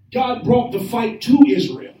 God brought the fight to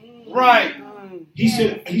Israel. Right. He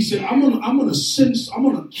said, I'm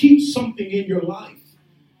gonna keep something in your life.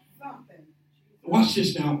 Watch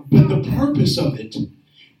this now. But the purpose of it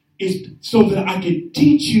is so that I can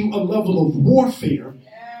teach you a level of warfare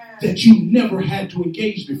that you never had to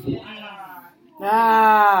engage before.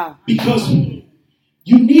 Because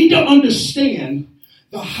you need to understand,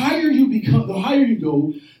 the higher you become, the higher you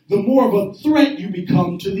go, the more of a threat you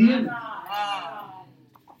become to the enemy.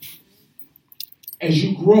 As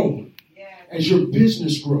you grow, as your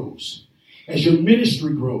business grows, as your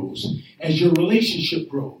ministry grows, as your relationship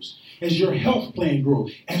grows, as your health plan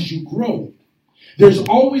grows, as you grow, there's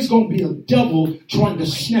always going to be a devil trying to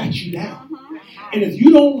snatch you down. And if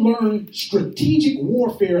you don't learn strategic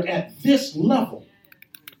warfare at this level,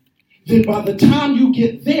 then by the time you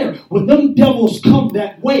get there, when them devils come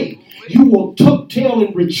that way, you will tuck tail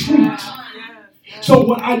and retreat. So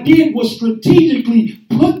what I did was strategically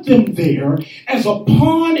put them there as a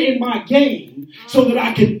pawn in my game so that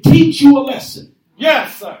I could teach you a lesson.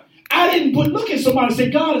 Yes, sir. I didn't look at somebody and say,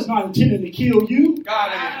 God is not intending to kill you.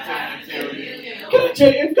 God ain't intending to kill you. Can I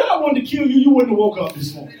tell you, if God wanted to kill you, you wouldn't have woke up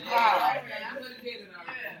this morning.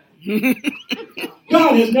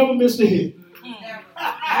 God has never missed a hit.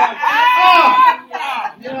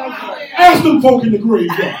 Ask them folk in the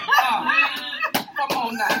graveyard. Come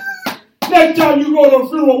on now. Next time you go to a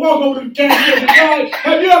funeral, walk over to the casket and say,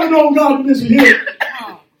 have you ever known God to miss a hit?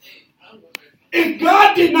 If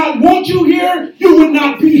God did not want you here, you would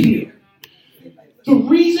not be here. The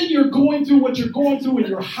reason you're going through what you're going through in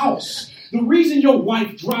your house, the reason your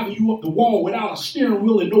wife driving you up the wall without a steering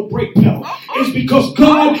wheel and no brake pedal is because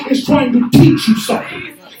God is trying to teach you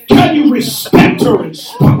something. Can you respect her in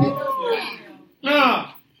spite?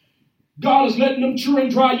 God is letting them children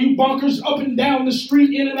drive you bonkers up and down the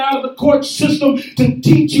street, in and out of the court system to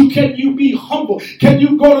teach you, can you be humble? Can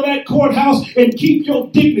you go to that courthouse and keep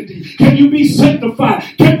your dignity? Can you be sanctified?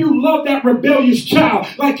 Can you love that rebellious child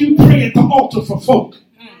like you pray at the altar for folk?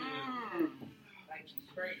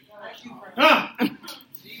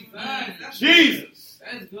 Jesus.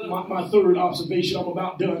 My third observation, I'm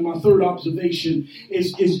about done. My third observation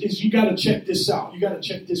is you got to check this out. You got to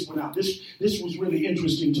check this one out. This was really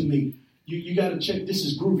interesting to me. You got to check. This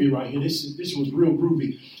is groovy right here. This was real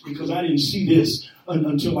groovy because I didn't see this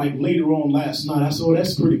until like later on last night. I said, oh,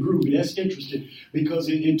 that's pretty groovy. That's interesting because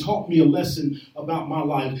it taught me a lesson about my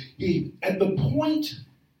life. At the point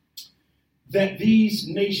that these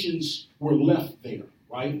nations were left there,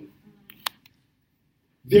 right?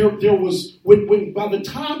 There was, when by the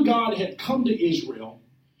time God had come to Israel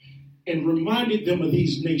and reminded them of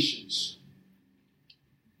these nations,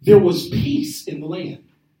 there was peace in the land.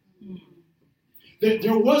 that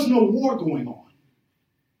there was no war going on.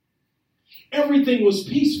 Everything was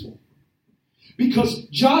peaceful because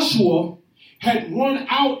Joshua had run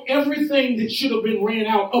out everything that should have been ran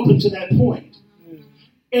out up until that point.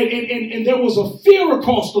 And there was a fear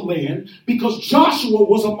across the land because Joshua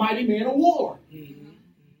was a mighty man of war.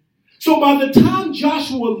 So by the time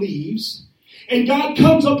Joshua leaves and God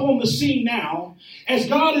comes up on the scene now, as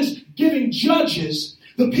God is giving judges,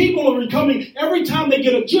 the people are coming. Every time they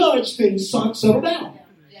get a judge, things settle down.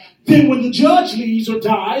 Then when the judge leaves or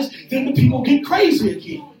dies, then the people get crazy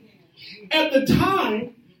again. At the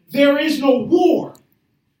time, there is no war.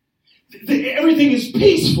 Everything is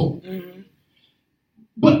peaceful.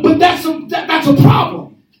 But that's a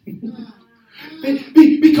problem.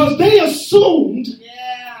 Because they assumed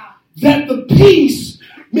that the peace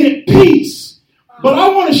meant peace. But I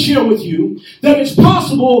want to share with you that it's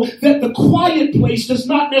possible that the quiet place does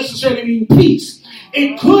not necessarily mean peace.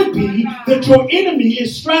 It could be that your enemy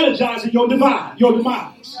is strategizing your demise.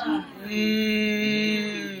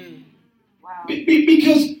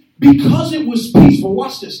 Because it was peaceful.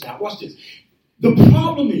 Watch this now. Watch this. The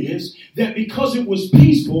problem is that because it was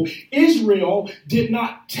peaceful, Israel did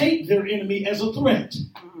not take their enemy as a threat.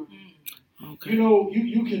 Okay. You know,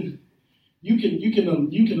 you can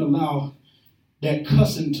allow that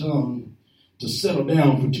cussing tongue to settle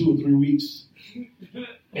down for 2 or 3 weeks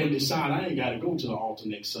and decide I ain't got to go to the altar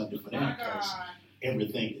next Sunday for that because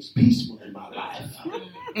everything is peaceful in my life.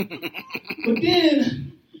 But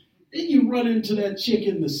then you run into that chick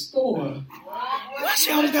in the store. Why she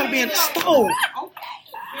always got to be in the store?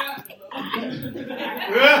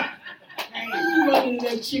 You run into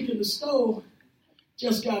that chick in the store,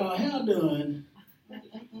 just got her hair done.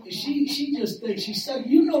 And she just thinks she said,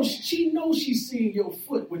 she knows she's seeing your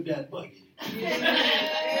foot with that bucket.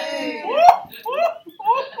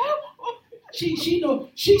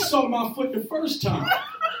 She saw my foot the first time.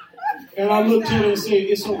 And I looked at her and said,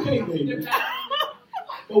 it's okay, baby.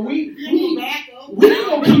 But we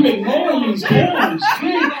don't keep ignoring these corns.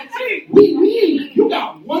 You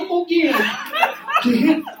got one more game to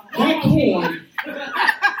hit that corn.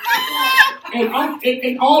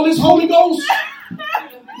 And all this Holy Ghost,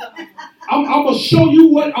 I'm going to show you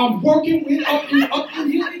what I'm working with up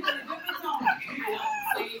in here.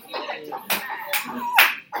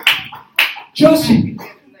 Just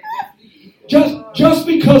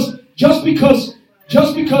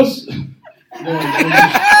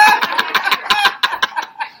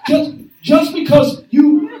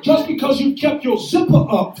because you kept your zipper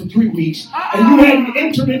up for 3 weeks and you hadn't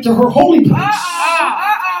entered into her holy place.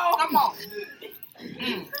 Come on.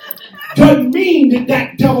 Doesn't mean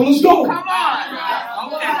that devil is going. Come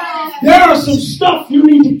on. Okay. There are some stuff you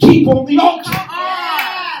need to keep on the altar.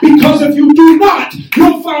 Because if you do not,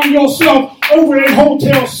 you'll find yourself over in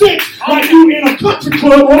Hotel 6 like you in a country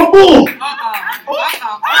club on a bull. We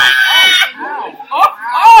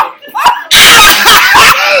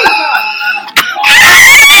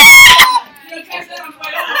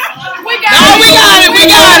got it.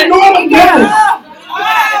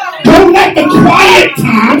 Don't let the quiet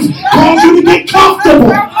times cause you to get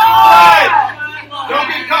comfortable. Don't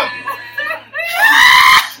get comfortable.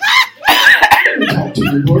 Talk to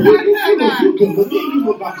you, boy. You good looking. You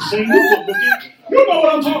look like the same. You good looking. You know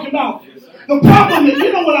what I'm talking about. The problem is,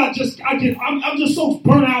 you know what I get. I'm just so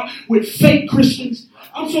burnt out with fake Christians.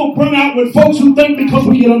 I'm so burnt out with folks who think because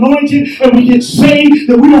we get anointed and we get saved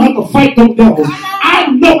that we don't have to fight those devils. I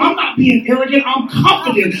know I'm not being arrogant. I'm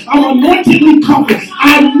confident. I'm anointedly confident.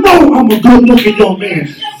 I know I'm a good-looking young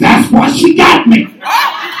man. That's why she got me.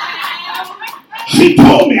 She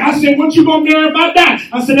told me. I said, what you going to marry if I die?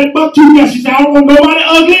 I said, that buck too much. She said, I don't want nobody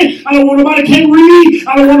ugly. I don't want nobody can't read.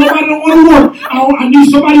 I don't want nobody that don't want to work. I need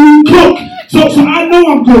somebody who can cook. So I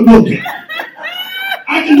know I'm good-looking.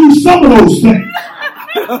 I can do some of those things.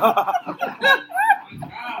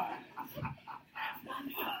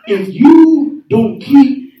 If you don't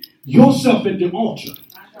keep yourself at the altar,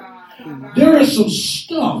 there is some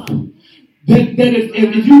stuff that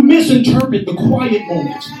if you misinterpret the quiet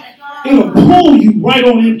moments, it'll pull you right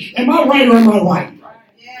on in. Am I right or am I right?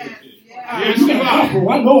 Yes, you are.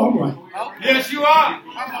 I know I'm right. Yes, you are.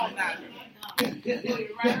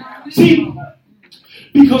 See,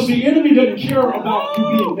 because the enemy doesn't care about you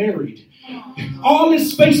being married. All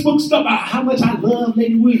this Facebook stuff about how much I love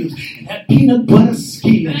Lady Williams and that peanut butter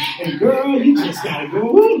skin. And girl, you just gotta go.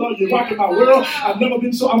 Ooh, Lord, you're rocking my world.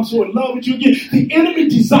 I'm so in love with you again. The enemy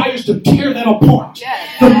desires to tear that apart.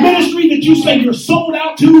 The ministry that you say you're sold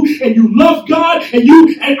out to and you love God and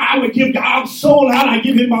I would give God, I'm sold out, I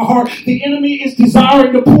give him my heart. The enemy is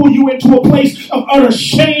desiring to pull you into a place of utter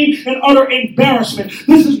shame and utter embarrassment.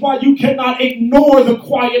 This is why you cannot ignore the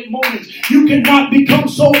quiet moments. You cannot become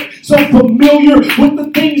so familiar with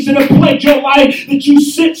the things that have plagued your life that you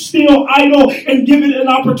sit still idle and give it an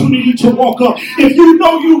opportunity to walk up. If you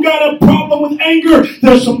know you got a problem with anger,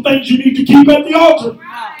 there's some things you need to keep at the altar.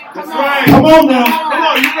 That's right. Come on now. Come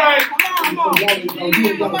on, you're right. I'm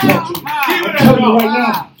telling you right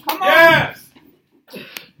now. Yes.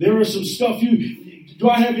 There is some stuff do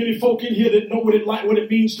I have any folk in here that know what it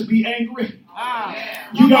means to be angry?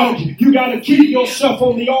 You gotta keep yourself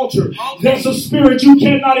on the altar. There's a spirit you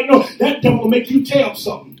cannot ignore. That devil will make you tell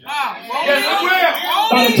something. Yes, it will.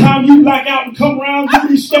 By the time you black out and come around, you'll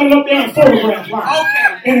be standing up there and photograph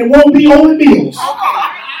line. And it won't be on the bills.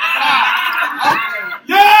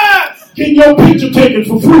 Yes. Getting your picture taken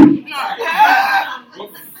for free.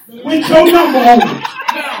 With your number on it.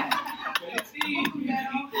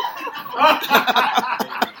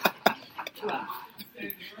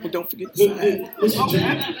 Well, don't forget Listen to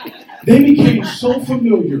me. They became so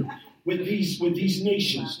familiar with these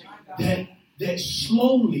nations that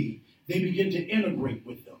slowly they begin to integrate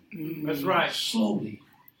with them. That's right. Slowly.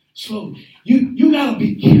 You got to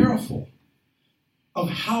be careful of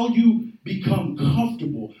how you become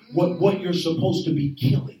comfortable with what you're supposed to be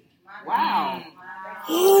killing. Wow.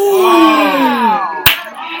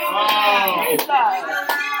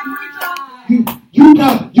 You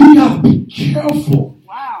got to be careful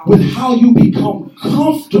with how you become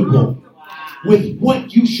comfortable with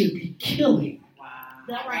what you should be killing.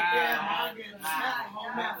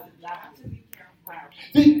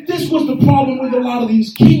 This was the problem with a lot of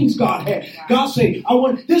these kings God had. God said,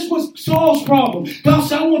 this was Saul's problem. God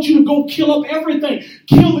said, I want you to go kill up everything.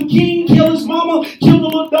 Kill the king, kill his mama, kill the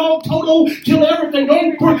little dog, Toto, kill everything.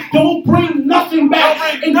 Don't bring nothing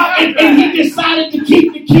back. And he decided to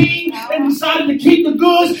keep the king and decided to keep the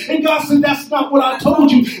goods. And God said, that's not what I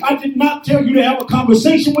told you. I did not tell you to have a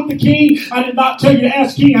conversation with the king. I did not tell you to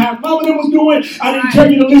ask king how his mama was doing. I didn't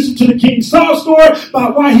tell you to listen to the king's sob story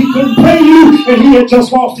about why he couldn't pay you and he had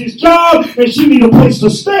just lost his job and she needed a place to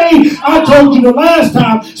stay. I told you the last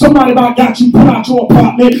time somebody about got you put out your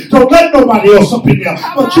apartment. Don't let nobody else up in there.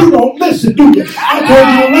 But you don't listen, do you? I told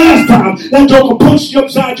you the last time that joker pushed you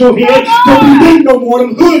upside your head. Don't be big no more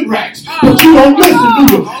than hood rats. But you don't listen,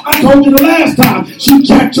 do you? I told you the last time she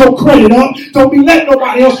jacked your credit up. Don't be letting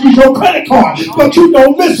nobody else use your credit card. But you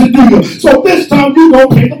don't listen, do you? So this time you gonna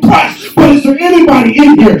pay the price. But is there anybody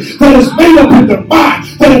in here that is made up in their mind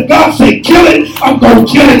that if God say kill it, I'm gonna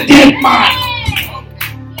kill it in mine?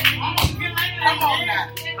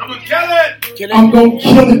 I'm gonna kill it. I'm going to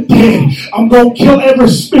kill it dead. I'm going to kill every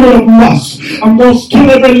spirit of lust. I'm going to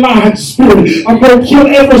kill every lying spirit. I'm going to kill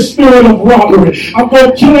every spirit of robbery. I'm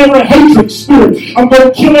going to kill every hatred spirit. I'm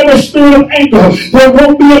going to kill every spirit of anger. There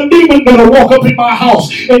won't be a demon that will walk up in my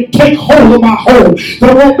house and take hold of my home.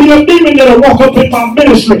 There won't be a demon that will walk up in my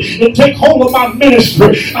ministry and take hold of my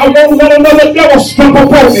ministry. I won't let another devil step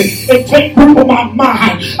up on me and take grip of my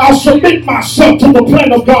mind. I'll submit myself to the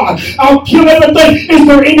plan of God. I'll kill everything. Is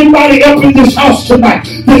there anybody up in this house tonight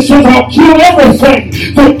that says I'll kill everything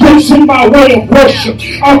that gets in my way of worship?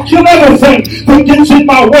 I'll kill everything that gets in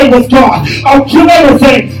my way with God. I'll kill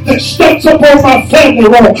everything that steps up on my family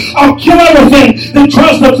roll. I'll kill everything that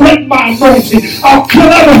tries to threaten my anointing. I'll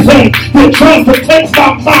kill everything that tries to take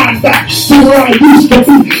my mind back to where I used to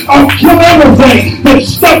be. I'll kill everything that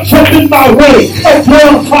steps up in my way of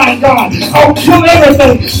glorifying God. I'll kill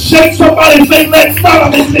everything. Shake somebody and say, let none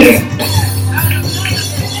of it live.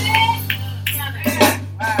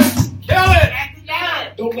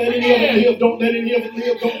 Don't let any of it live. Don't let any of it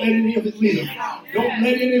live. Don't let any of it live. Don't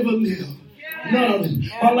let any of it live. None of it.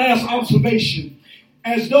 My last observation.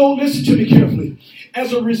 As though, listen to me carefully.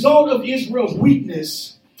 As a result of Israel's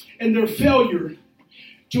weakness and their failure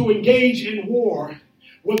to engage in war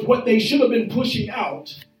with what they should have been pushing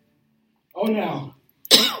out,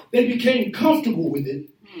 they became comfortable with it.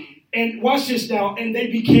 And watch this now. And they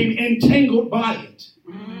became entangled by it.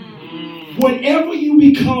 Whatever you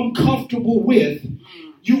become comfortable with,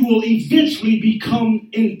 you will eventually become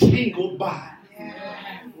entangled by.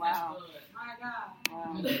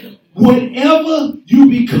 Whatever you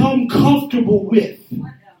become comfortable with,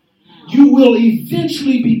 you will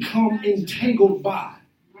eventually become entangled by.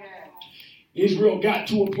 Israel got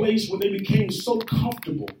to a place where they became so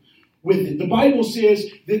comfortable with it. The Bible says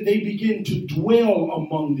that they begin to dwell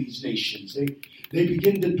among these nations. They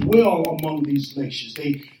begin to dwell among these nations.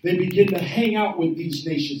 They begin to hang out with these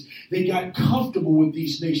nations. They got comfortable with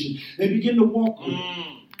these nations. They begin to walk with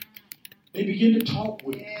them. They begin to talk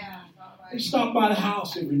with them. They stop by the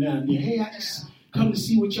house every now and then. Hey, I just come to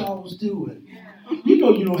see what y'all was doing. You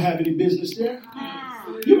know you don't have any business there.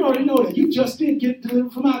 You already know that. You just did get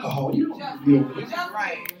delivered from alcohol. You don't need to be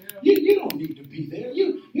there. You don't need to be there.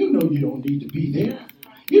 You know you don't need to be there.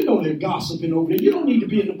 You know they're gossiping over there. You don't need to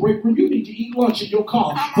be in the break room. You need to eat lunch in your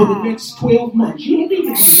car for the next 12 months. You don't need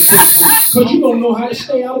to be there because you don't know how to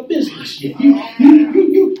stay out of business yet.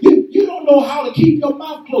 You don't know how to keep your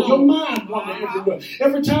mouth closed. Your mind wandering everywhere.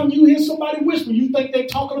 Every time you hear somebody whisper, you think they're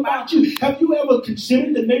talking about you. Have you ever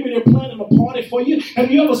considered that maybe they're planning a party for you? Have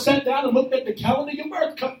you ever sat down and looked at the calendar? Your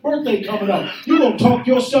birthday coming up. You're going to talk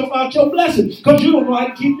yourself out your blessing because you don't know how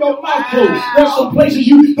to keep your mouth closed. There's some places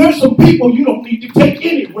there's some people you don't need to take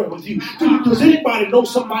anywhere with you. Does anybody know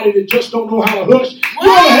somebody that just don't know how to hush? You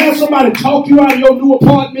ever have somebody talk you out of your new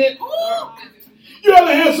apartment? You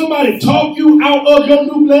ever have somebody talk you out of your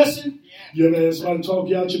new blessing? You ever had somebody talk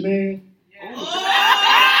you out your man?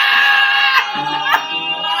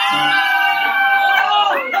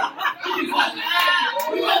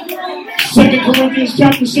 2 Corinthians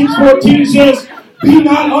chapter 6:14 says, be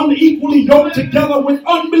not unequally yoked together with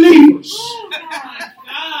unbelievers.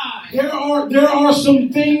 There are some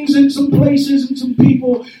things and some places and some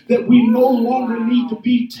people that we no longer need to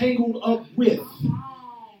be tangled up with.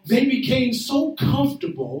 They became so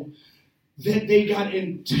comfortable that they got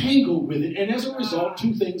entangled with it. And as a result,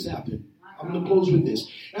 two things happened. I'm going to close with this.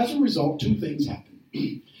 As a result, two things happened.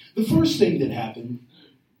 The first thing that happened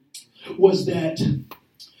was that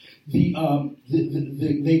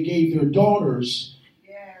they gave their daughters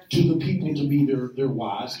to the people to be their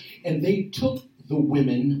wives, and they took the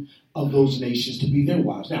women of those nations to be their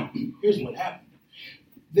wives. Now, here's what happened.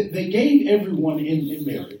 They gave everyone in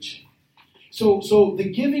marriage. So the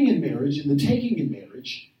giving in marriage and the taking in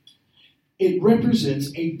marriage, it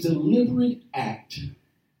represents a deliberate act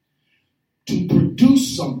to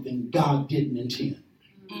produce something God didn't intend.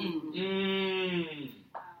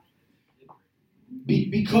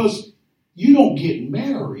 Because you don't get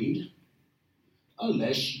married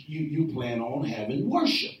unless you plan on having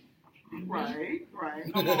worship. Right.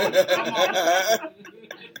 Come on.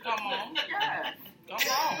 Yeah.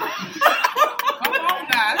 Come on,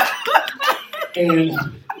 guys. And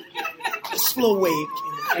slow wave.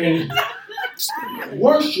 And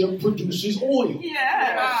worship produces oil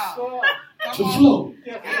to flow.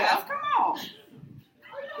 Yeah, come on.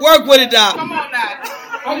 Work with it, Doc. Come on now.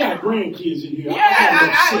 I got grandkids in here.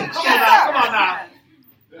 Come on now.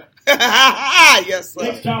 Yes, sir.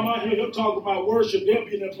 Next time I hear them talk about worship, they'll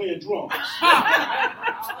be in there playing drums.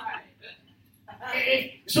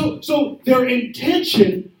 So their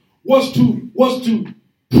intention was to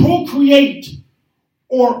procreate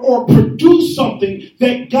or produce something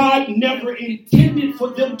that God never intended for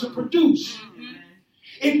them to produce.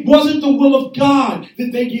 It wasn't the will of God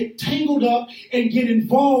that they get tangled up and get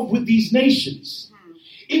involved with these nations.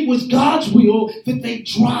 It was God's will that they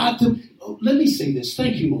drive them. Oh, let me say this.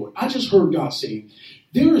 Thank you, Lord. I just heard God say,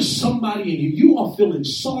 there is somebody in you. You are feeling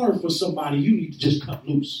sorry for somebody. You need to just cut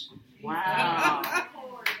loose. Wow.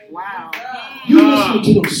 You listen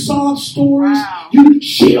to those sob stories. Wow.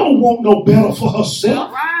 She don't want no better for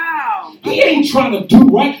herself. Wow. He ain't trying to do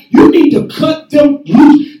right. You need to cut them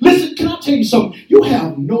loose. Listen, can I tell you something? You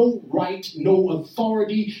have no right, no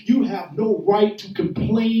authority. You have no right to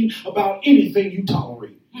complain about anything you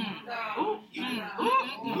tolerate.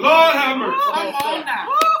 Lord have mercy. Come on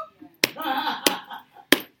now.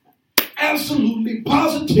 Absolutely,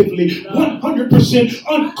 positively, 100%,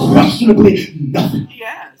 unquestionably, nothing.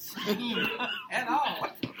 Yes. At all.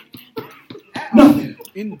 Nothing.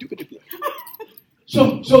 Indubitably.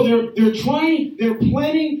 So they're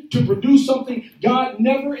planning to produce something God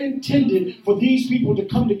never intended for these people to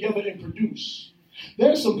come together and produce.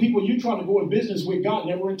 There's some people you're trying to go in business with, God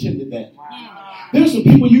never intended that. Wow. There's some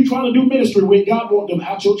people you're trying to do ministry with, God wants them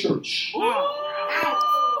out your church. Wow.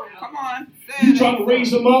 Come on. You trying to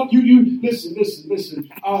raise them up. You listen.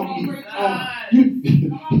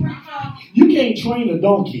 You can't train a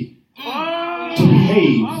donkey to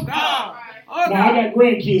behave. Oh, God. Now I got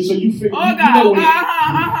grandkids, so you figure Oh, you God. know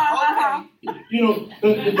what you know.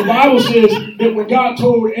 The Bible says that when God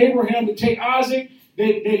told Abraham to take Isaac,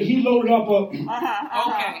 that he loaded up a. Okay.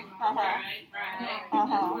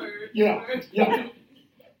 Yeah.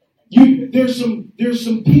 There's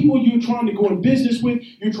some people you're trying to go in business with,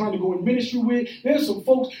 you're trying to go in ministry with. There's some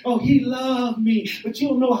folks, oh, he loved me, but you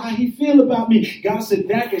don't know how he feel about me. God said,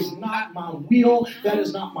 that is not my will. That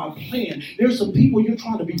is not my plan. There's some people you're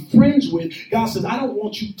trying to be friends with. God says, I don't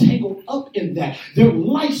want you tangled up in that. Their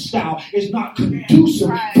lifestyle is not conducive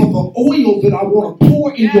for the oil that I want to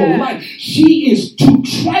pour in your life. She is too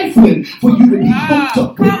trifling for you to be hooked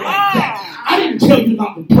up with like that. I didn't tell you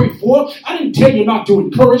not to pray for her. I didn't tell you not to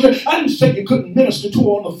encourage her. I didn't say you couldn't minister to her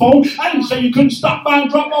on the phone. I didn't say you couldn't stop by and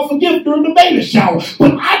drop off a gift during the baby shower.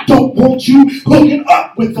 But I don't want you hooking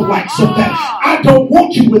up with the likes of that. I don't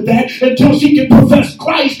want you with that until she can profess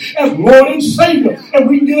Christ as Lord and Savior. And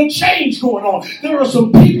we can get a change going on. There are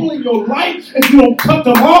some people in your life, if you don't cut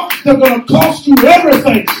them off, they're going to cost you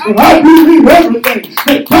everything. And I believe everything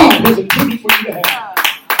that God has intended for you to have.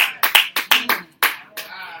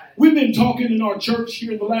 We've been talking in our church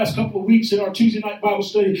here in the last couple of weeks in our Tuesday night Bible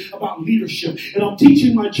study about leadership. And I'm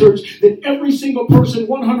teaching my church that every single person,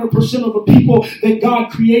 100% of the people that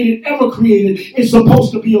God ever created, is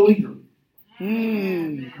supposed to be a leader.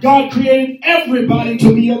 God created everybody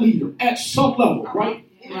to be a leader at some level, right?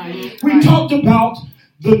 We talked about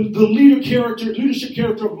the leadership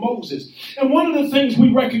character of Moses. And one of the things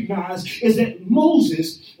we recognize is that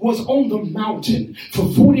Moses was on the mountain for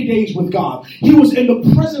 40 days with God. He was in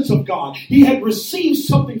the presence of God. He had received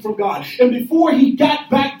something from God. And before he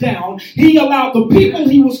got back down, he allowed the people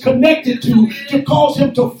he was connected to cause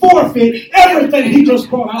him to forfeit everything he just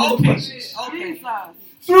brought out of the presence.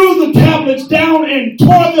 Threw the tablets down and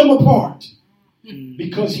tore them apart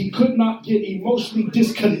because he could not get emotionally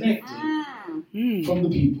disconnected from the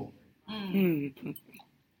people.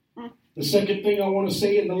 The second thing I want to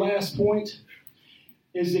say in the last point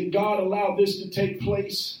is that God allowed this to take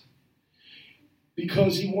place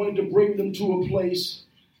because he wanted to bring them to a place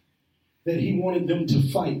that he wanted them to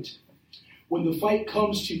fight. When the fight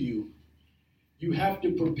comes to you, you have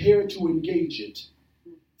to prepare to engage it.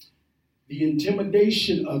 The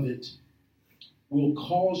intimidation of it will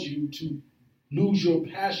cause you to lose your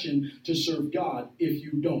passion to serve God if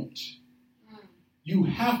you don't. You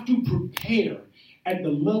have to prepare at the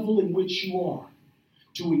level in which you are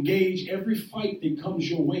to engage every fight that comes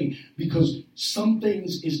your way, because some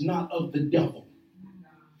things is not of the devil.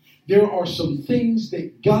 There are some things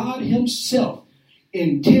that God himself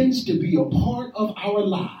intends to be a part of our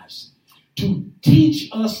lives to teach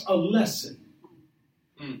us a lesson.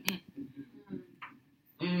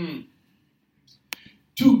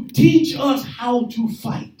 To teach us how to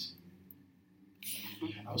fight.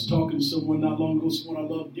 I was talking to someone not long ago, someone I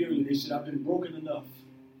love dearly. They said, I've been broken enough.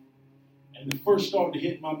 And the first thought to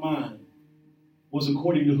hit my mind was,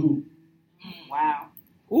 according to who? Wow.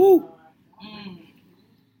 Ooh.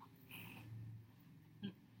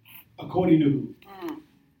 According to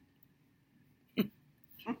who?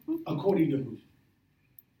 According to who?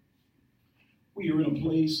 We are in a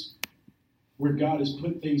place where God has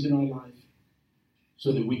put things in our life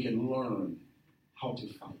so that we can learn how to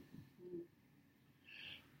fight.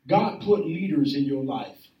 God put leaders in your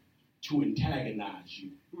life to antagonize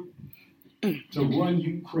you, to run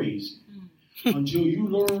you crazy, until you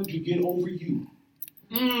learn to get over you.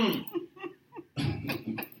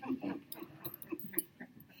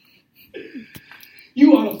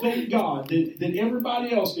 You ought to thank God that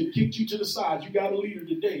everybody else that kicked you to the side, you got a leader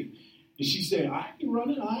today. And she said, I ain't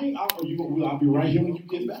running. I'll be right here when you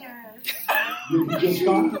get back. You'll be just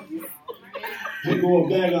fine. You go a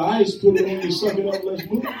bag of ice, put it on you, suck it up, let's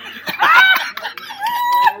move.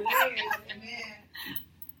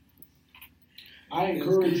 I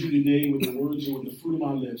encourage you today with the words and with the fruit of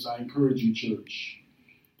my lips, I encourage you, church,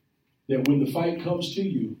 that when the fight comes to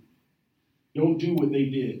you, don't do what they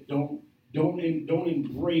did. Don't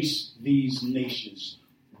embrace these nations.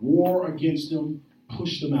 War against them,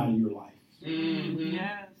 push them out of your life. Mm-hmm.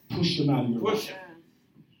 Yes. Push them out of your life.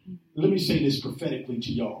 Let me say this prophetically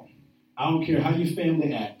to y'all. I don't care how your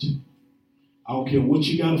family act. I don't care what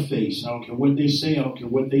you got to face. I don't care what they say. I don't care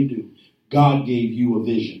what they do. God gave you a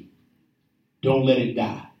vision. Don't let it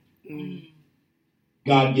die.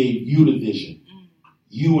 God gave you the vision.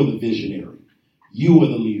 You are the visionary. You are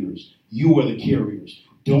the leaders. You are the carriers.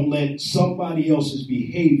 Don't let somebody else's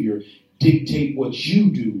behavior dictate what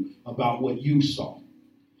you do about what you saw.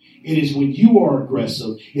 It is when you are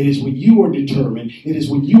aggressive. It is when you are determined. It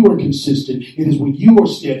is when you are consistent. It is when you are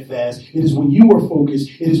steadfast. It is when you are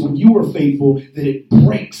focused. It is when you are faithful that it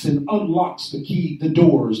breaks and unlocks the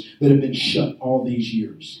doors that have been shut all these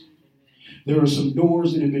years. There are some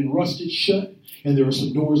doors that have been rusted shut, and there are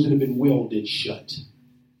some doors that have been welded shut.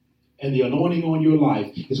 And the anointing on your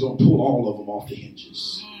life is going to pull all of them off the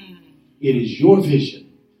hinges. It is your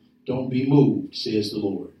vision Don't be moved, says the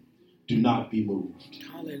Lord. Do not be moved.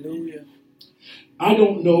 Hallelujah. I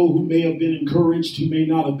don't know who may have been encouraged, who may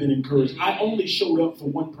not have been encouraged. I only showed up for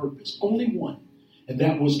one purpose, only one, and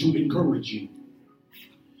that was to encourage you.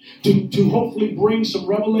 To hopefully bring some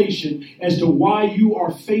revelation as to why you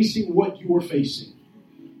are facing what you are facing.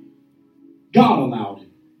 God allowed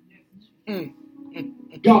it.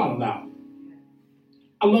 God allowed it.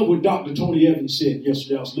 I love what Dr. Tony Evans said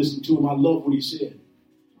yesterday. I was listening to him. I love what he said.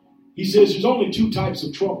 He says there's only two types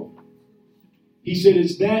of trouble. He said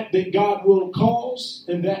it's that God will cause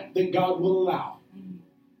and that God will allow.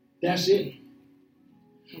 That's it.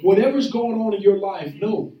 Whatever's going on in your life,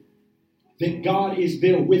 know that God is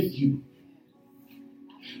there with you.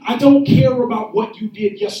 I don't care about what you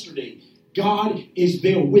did yesterday. God is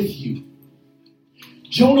there with you.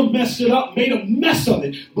 Jonah messed it up, made a mess of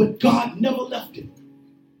it, but God never left it.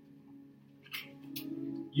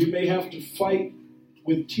 You may have to fight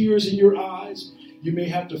with tears in your eyes. You may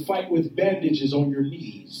have to fight with bandages on your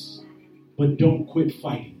knees, but don't quit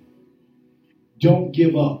fighting. Don't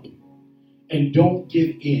give up and don't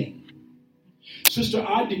give in. Sister,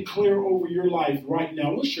 I declare over your life right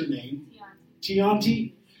now. What's your name?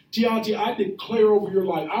 Tianti. Tianti, I declare over your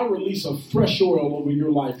life. I release a fresh oil over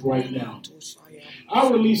your life right now. I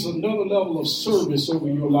release another level of service over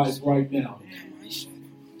your life right now.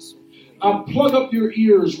 I plug up your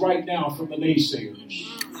ears right now from the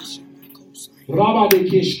naysayers. I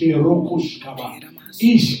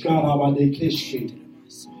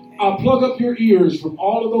plug up your ears from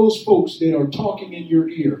all of those folks that are talking in your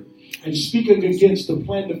ear and speaking against the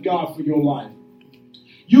plan of God for your life.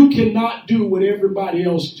 You cannot do what everybody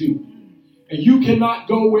else do. And you cannot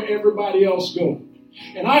go where everybody else go.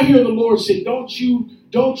 And I hear the Lord say, don't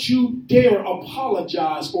you dare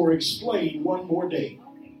apologize or explain one more day.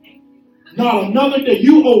 Not another day.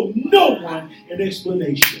 You owe no one an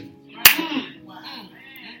explanation.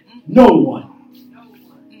 No one.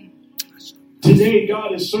 Today,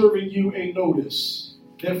 God is serving you a notice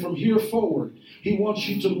that from here forward, He wants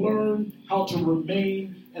you to learn how to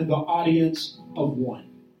remain in the audience of one.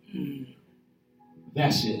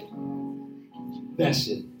 That's it. That's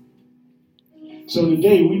it. So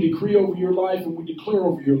today, we decree over your life and we declare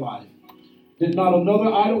over your life that not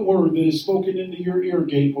another idle word that is spoken into your ear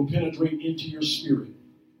gate will penetrate into your spirit.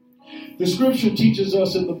 The scripture teaches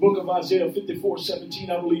us in the book of Isaiah 54:17,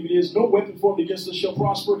 I believe it is, no weapon formed against us shall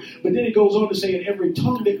prosper. But then it goes on to say, and every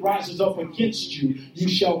tongue that rises up against you, you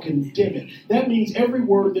shall condemn it. That means every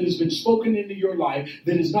word that has been spoken into your life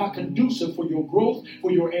that is not conducive for your growth,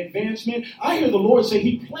 for your advancement. I hear the Lord say,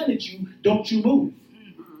 He planted you, don't you move.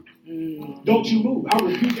 Don't you move. I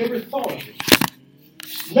rebuke every thought of it.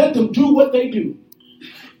 Let them do what they do.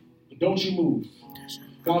 But don't you move.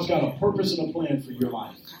 God's got a purpose and a plan for your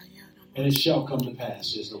life. And it shall come to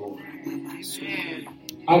pass, says the Lord.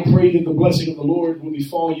 I pray that the blessing of the Lord will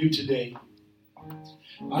befall you today.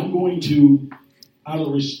 I'm going to, out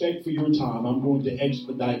of respect for your time, I'm going to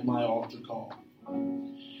expedite my altar call.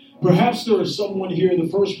 Perhaps there is someone here, the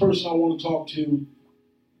first person I want to talk to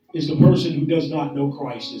is the person who does not know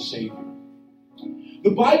Christ as Savior.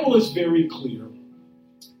 The Bible is very clear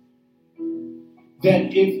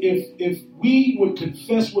that if we would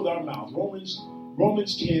confess with our mouth,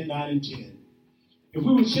 Romans 10, 9 and 10, if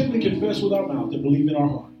we would simply confess with our mouth and believe in our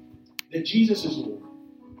heart that Jesus is Lord,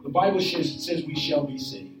 the Bible says we shall be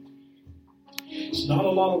saved. It's not a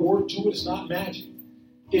lot of work to it. It's not magic.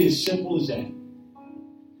 It is simple as that.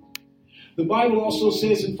 The Bible also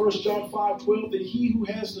says in 1 John 5:12 that he who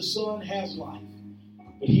has the Son has life,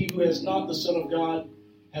 but he who has not the Son of God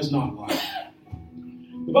has not life.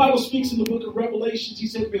 The Bible speaks in the book of Revelations. He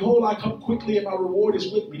said, behold, I come quickly and my reward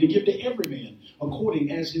is with me to give to every man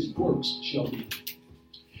according as his works shall be.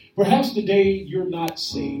 Perhaps today you're not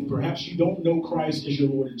saved. Perhaps you don't know Christ as your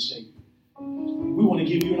Lord and Savior. We want to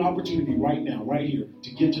give you an opportunity right now, right here,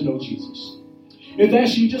 to get to know Jesus. If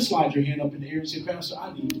that's you, just slide your hand up in the air and say, Pastor,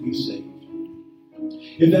 I need to be saved.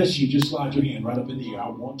 If that's you, just slide your hand right up in the air. I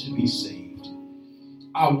want to be saved.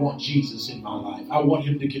 I want Jesus in my life. I want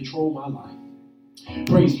Him to control my life.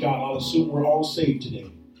 Praise God. I'll assume we're all saved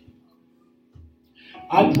today.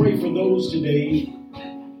 I pray for those today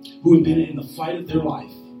who have been in the fight of their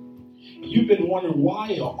life. You've been wondering,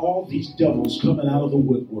 why are all these devils coming out of the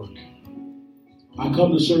woodwork? I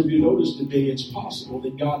come to serve you notice today. It's possible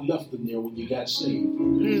that God left them there when you got saved.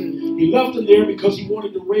 He left them there because He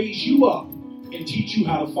wanted to raise you up and teach you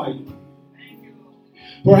how to fight them.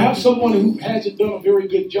 Perhaps someone who hasn't done a very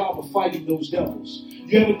good job of fighting those devils.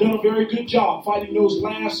 You haven't done a very good job fighting those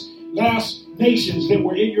last nations that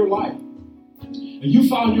were in your life. and you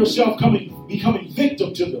find yourself becoming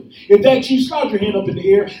victim to them. If that's you, slide your hand up in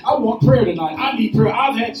the air. I want prayer tonight. I need prayer.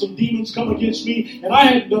 I've had some demons come against me, and I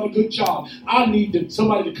haven't done a good job. I need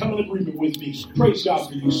somebody to come in agreement with me. Praise God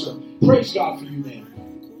for you, sir. Praise God for you, man.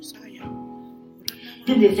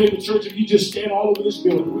 Do me a favor, church, if you just stand all over this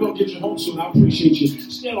building. We're going to get you home soon. I appreciate you.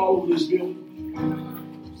 Stand all over this building.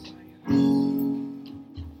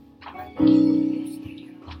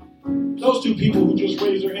 Those two people who just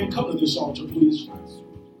raised their hand, come to this altar, please.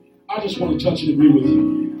 I just want to touch and agree with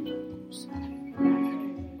you.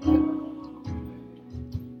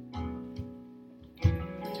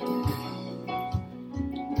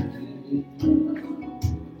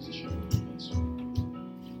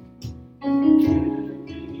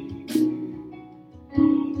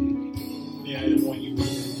 May I anoint you with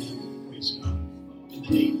praise God. In the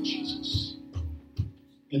name of Jesus.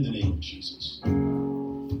 In the name of Jesus.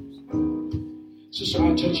 Sister,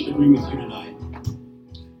 I touch and agree with you tonight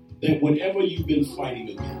that whatever you've been fighting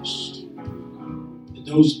against, that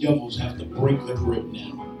those devils have to break their grip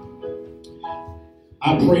now.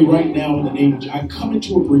 I pray right now in the name of Jesus. I come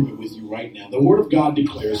into agreement with you right now. The Word of God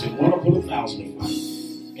declares that one will put 1,000 to flight,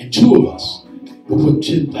 and two of us will put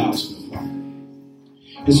 10,000 to flight.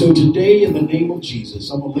 And so today, in the name of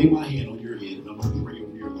Jesus, I'm going to lay my hand on your head and I'm going to pray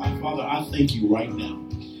over your life. Father, I thank you right now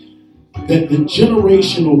that the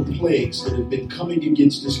generational plagues that have been coming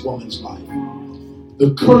against this woman's life,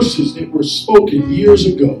 the curses that were spoken years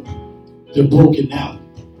ago, they're broken now.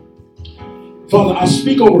 Father, I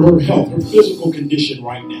speak over her health, her physical condition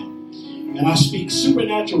right now. And I speak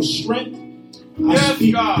supernatural strength. I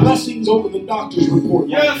speak blessings over the doctor's report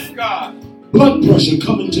right now. God. Blood pressure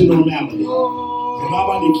coming to normality. I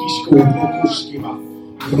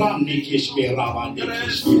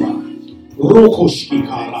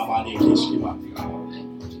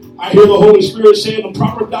hear the Holy Spirit saying a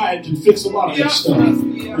proper diet can fix a lot of that stuff.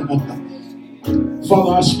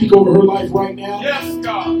 Father, I speak over her life right now. Yes,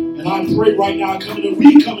 God. And I pray right now,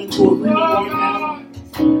 we come into agreement right now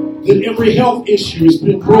that every health issue has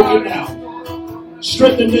been broken now.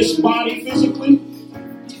 Strengthen this body physically.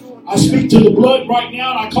 I speak to the blood right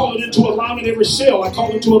now and I call it into alignment. Every cell, I call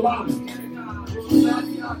it into alignment.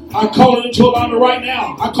 I call it into alignment right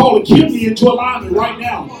now. I call the kidney into alignment right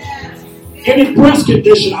now. Any breast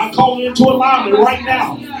condition, I call it into alignment right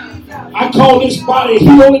now. I call this body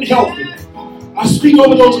healed and healthy. I speak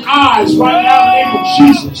over those eyes right now in the name of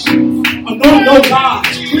Jesus. Anoint those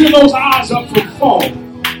eyes. Clear those eyes up from fog.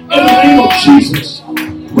 In the name of Jesus.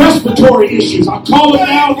 Respiratory issues, I call it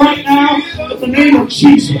down right now in the name of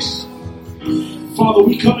Jesus. Father,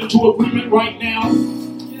 we come into agreement right now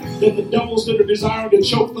that the devils that are desiring to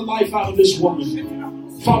choke the life out of this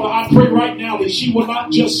woman, Father, I pray right now that she will not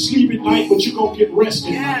just sleep at night, but you're going to get rest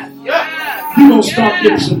at night. You're going to start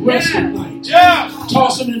getting some rest at night.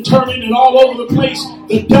 Tossing and turning and all over the place.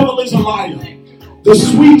 The devil is a liar. The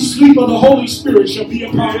sweet sleep of the Holy Spirit shall be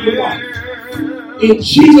upon your life. In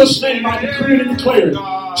Jesus' name, I decree it and declare it.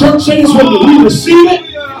 Church, say this with me. We receive it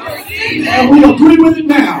and we agree with it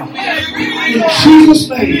now. In Jesus'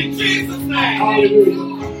 name. Hallelujah.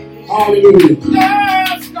 Hallelujah.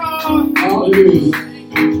 Hallelujah.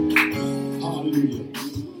 Hallelujah.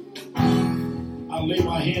 I lay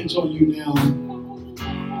my hands on you now.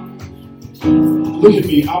 Look at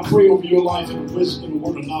me. I pray over your life in the wisdom and the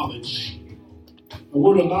word of knowledge. The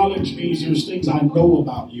word of knowledge means there's things I know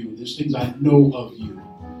about you. There's things I know of you.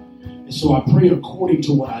 And so I pray according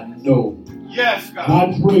to what I know. Yes, God. And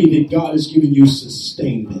I pray that God has given you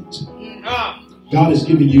sustainment. God has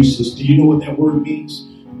given you sustainment. Do you know what that word means?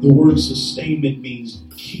 The word sustainment means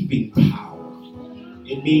keeping power.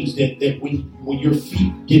 It means that when your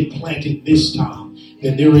feet get planted this time,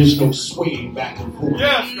 that there is no swaying back and forth.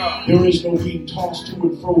 Yes, God. There is no being tossed to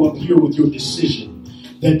and fro up here with your decision.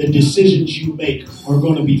 That the decisions you make are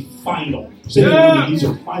going to be final. Say that these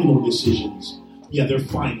are final decisions. Yeah, they're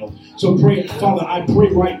final. So pray, Father, I pray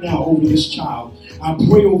right now over this child. I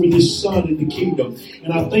pray over this son in the kingdom.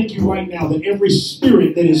 And I thank you right now that every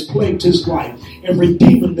spirit that has plagued his life, every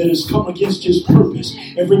demon that has come against his purpose,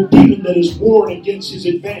 every demon that has warred against his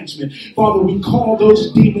advancement, Father, we call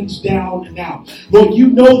those demons down now. Lord, you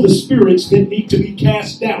know the spirits that need to be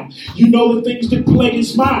cast down. You know the things that plague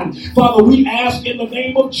his mind. Father, we ask in the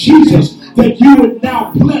name of Jesus that you would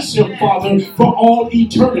now bless him, Father, for all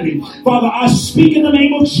eternity. Father, I speak in the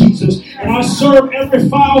name of Jesus, and I serve every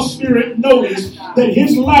foul spirit notice that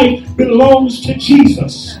his life belongs to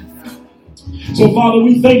Jesus. So, Father,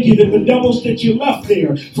 we thank you that the devils that you left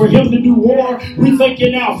there for him to do war, we thank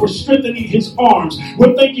you now for strengthening his arms.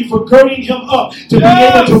 We thank you for girding him up to be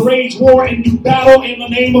able to wage war and do battle in the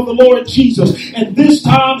name of the Lord Jesus. And this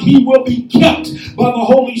time he will be kept by the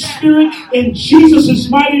Holy Spirit. In Jesus'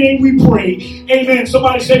 mighty name we pray. Amen.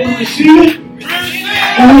 Somebody say we receive it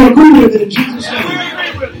and we agree with it in Jesus' name.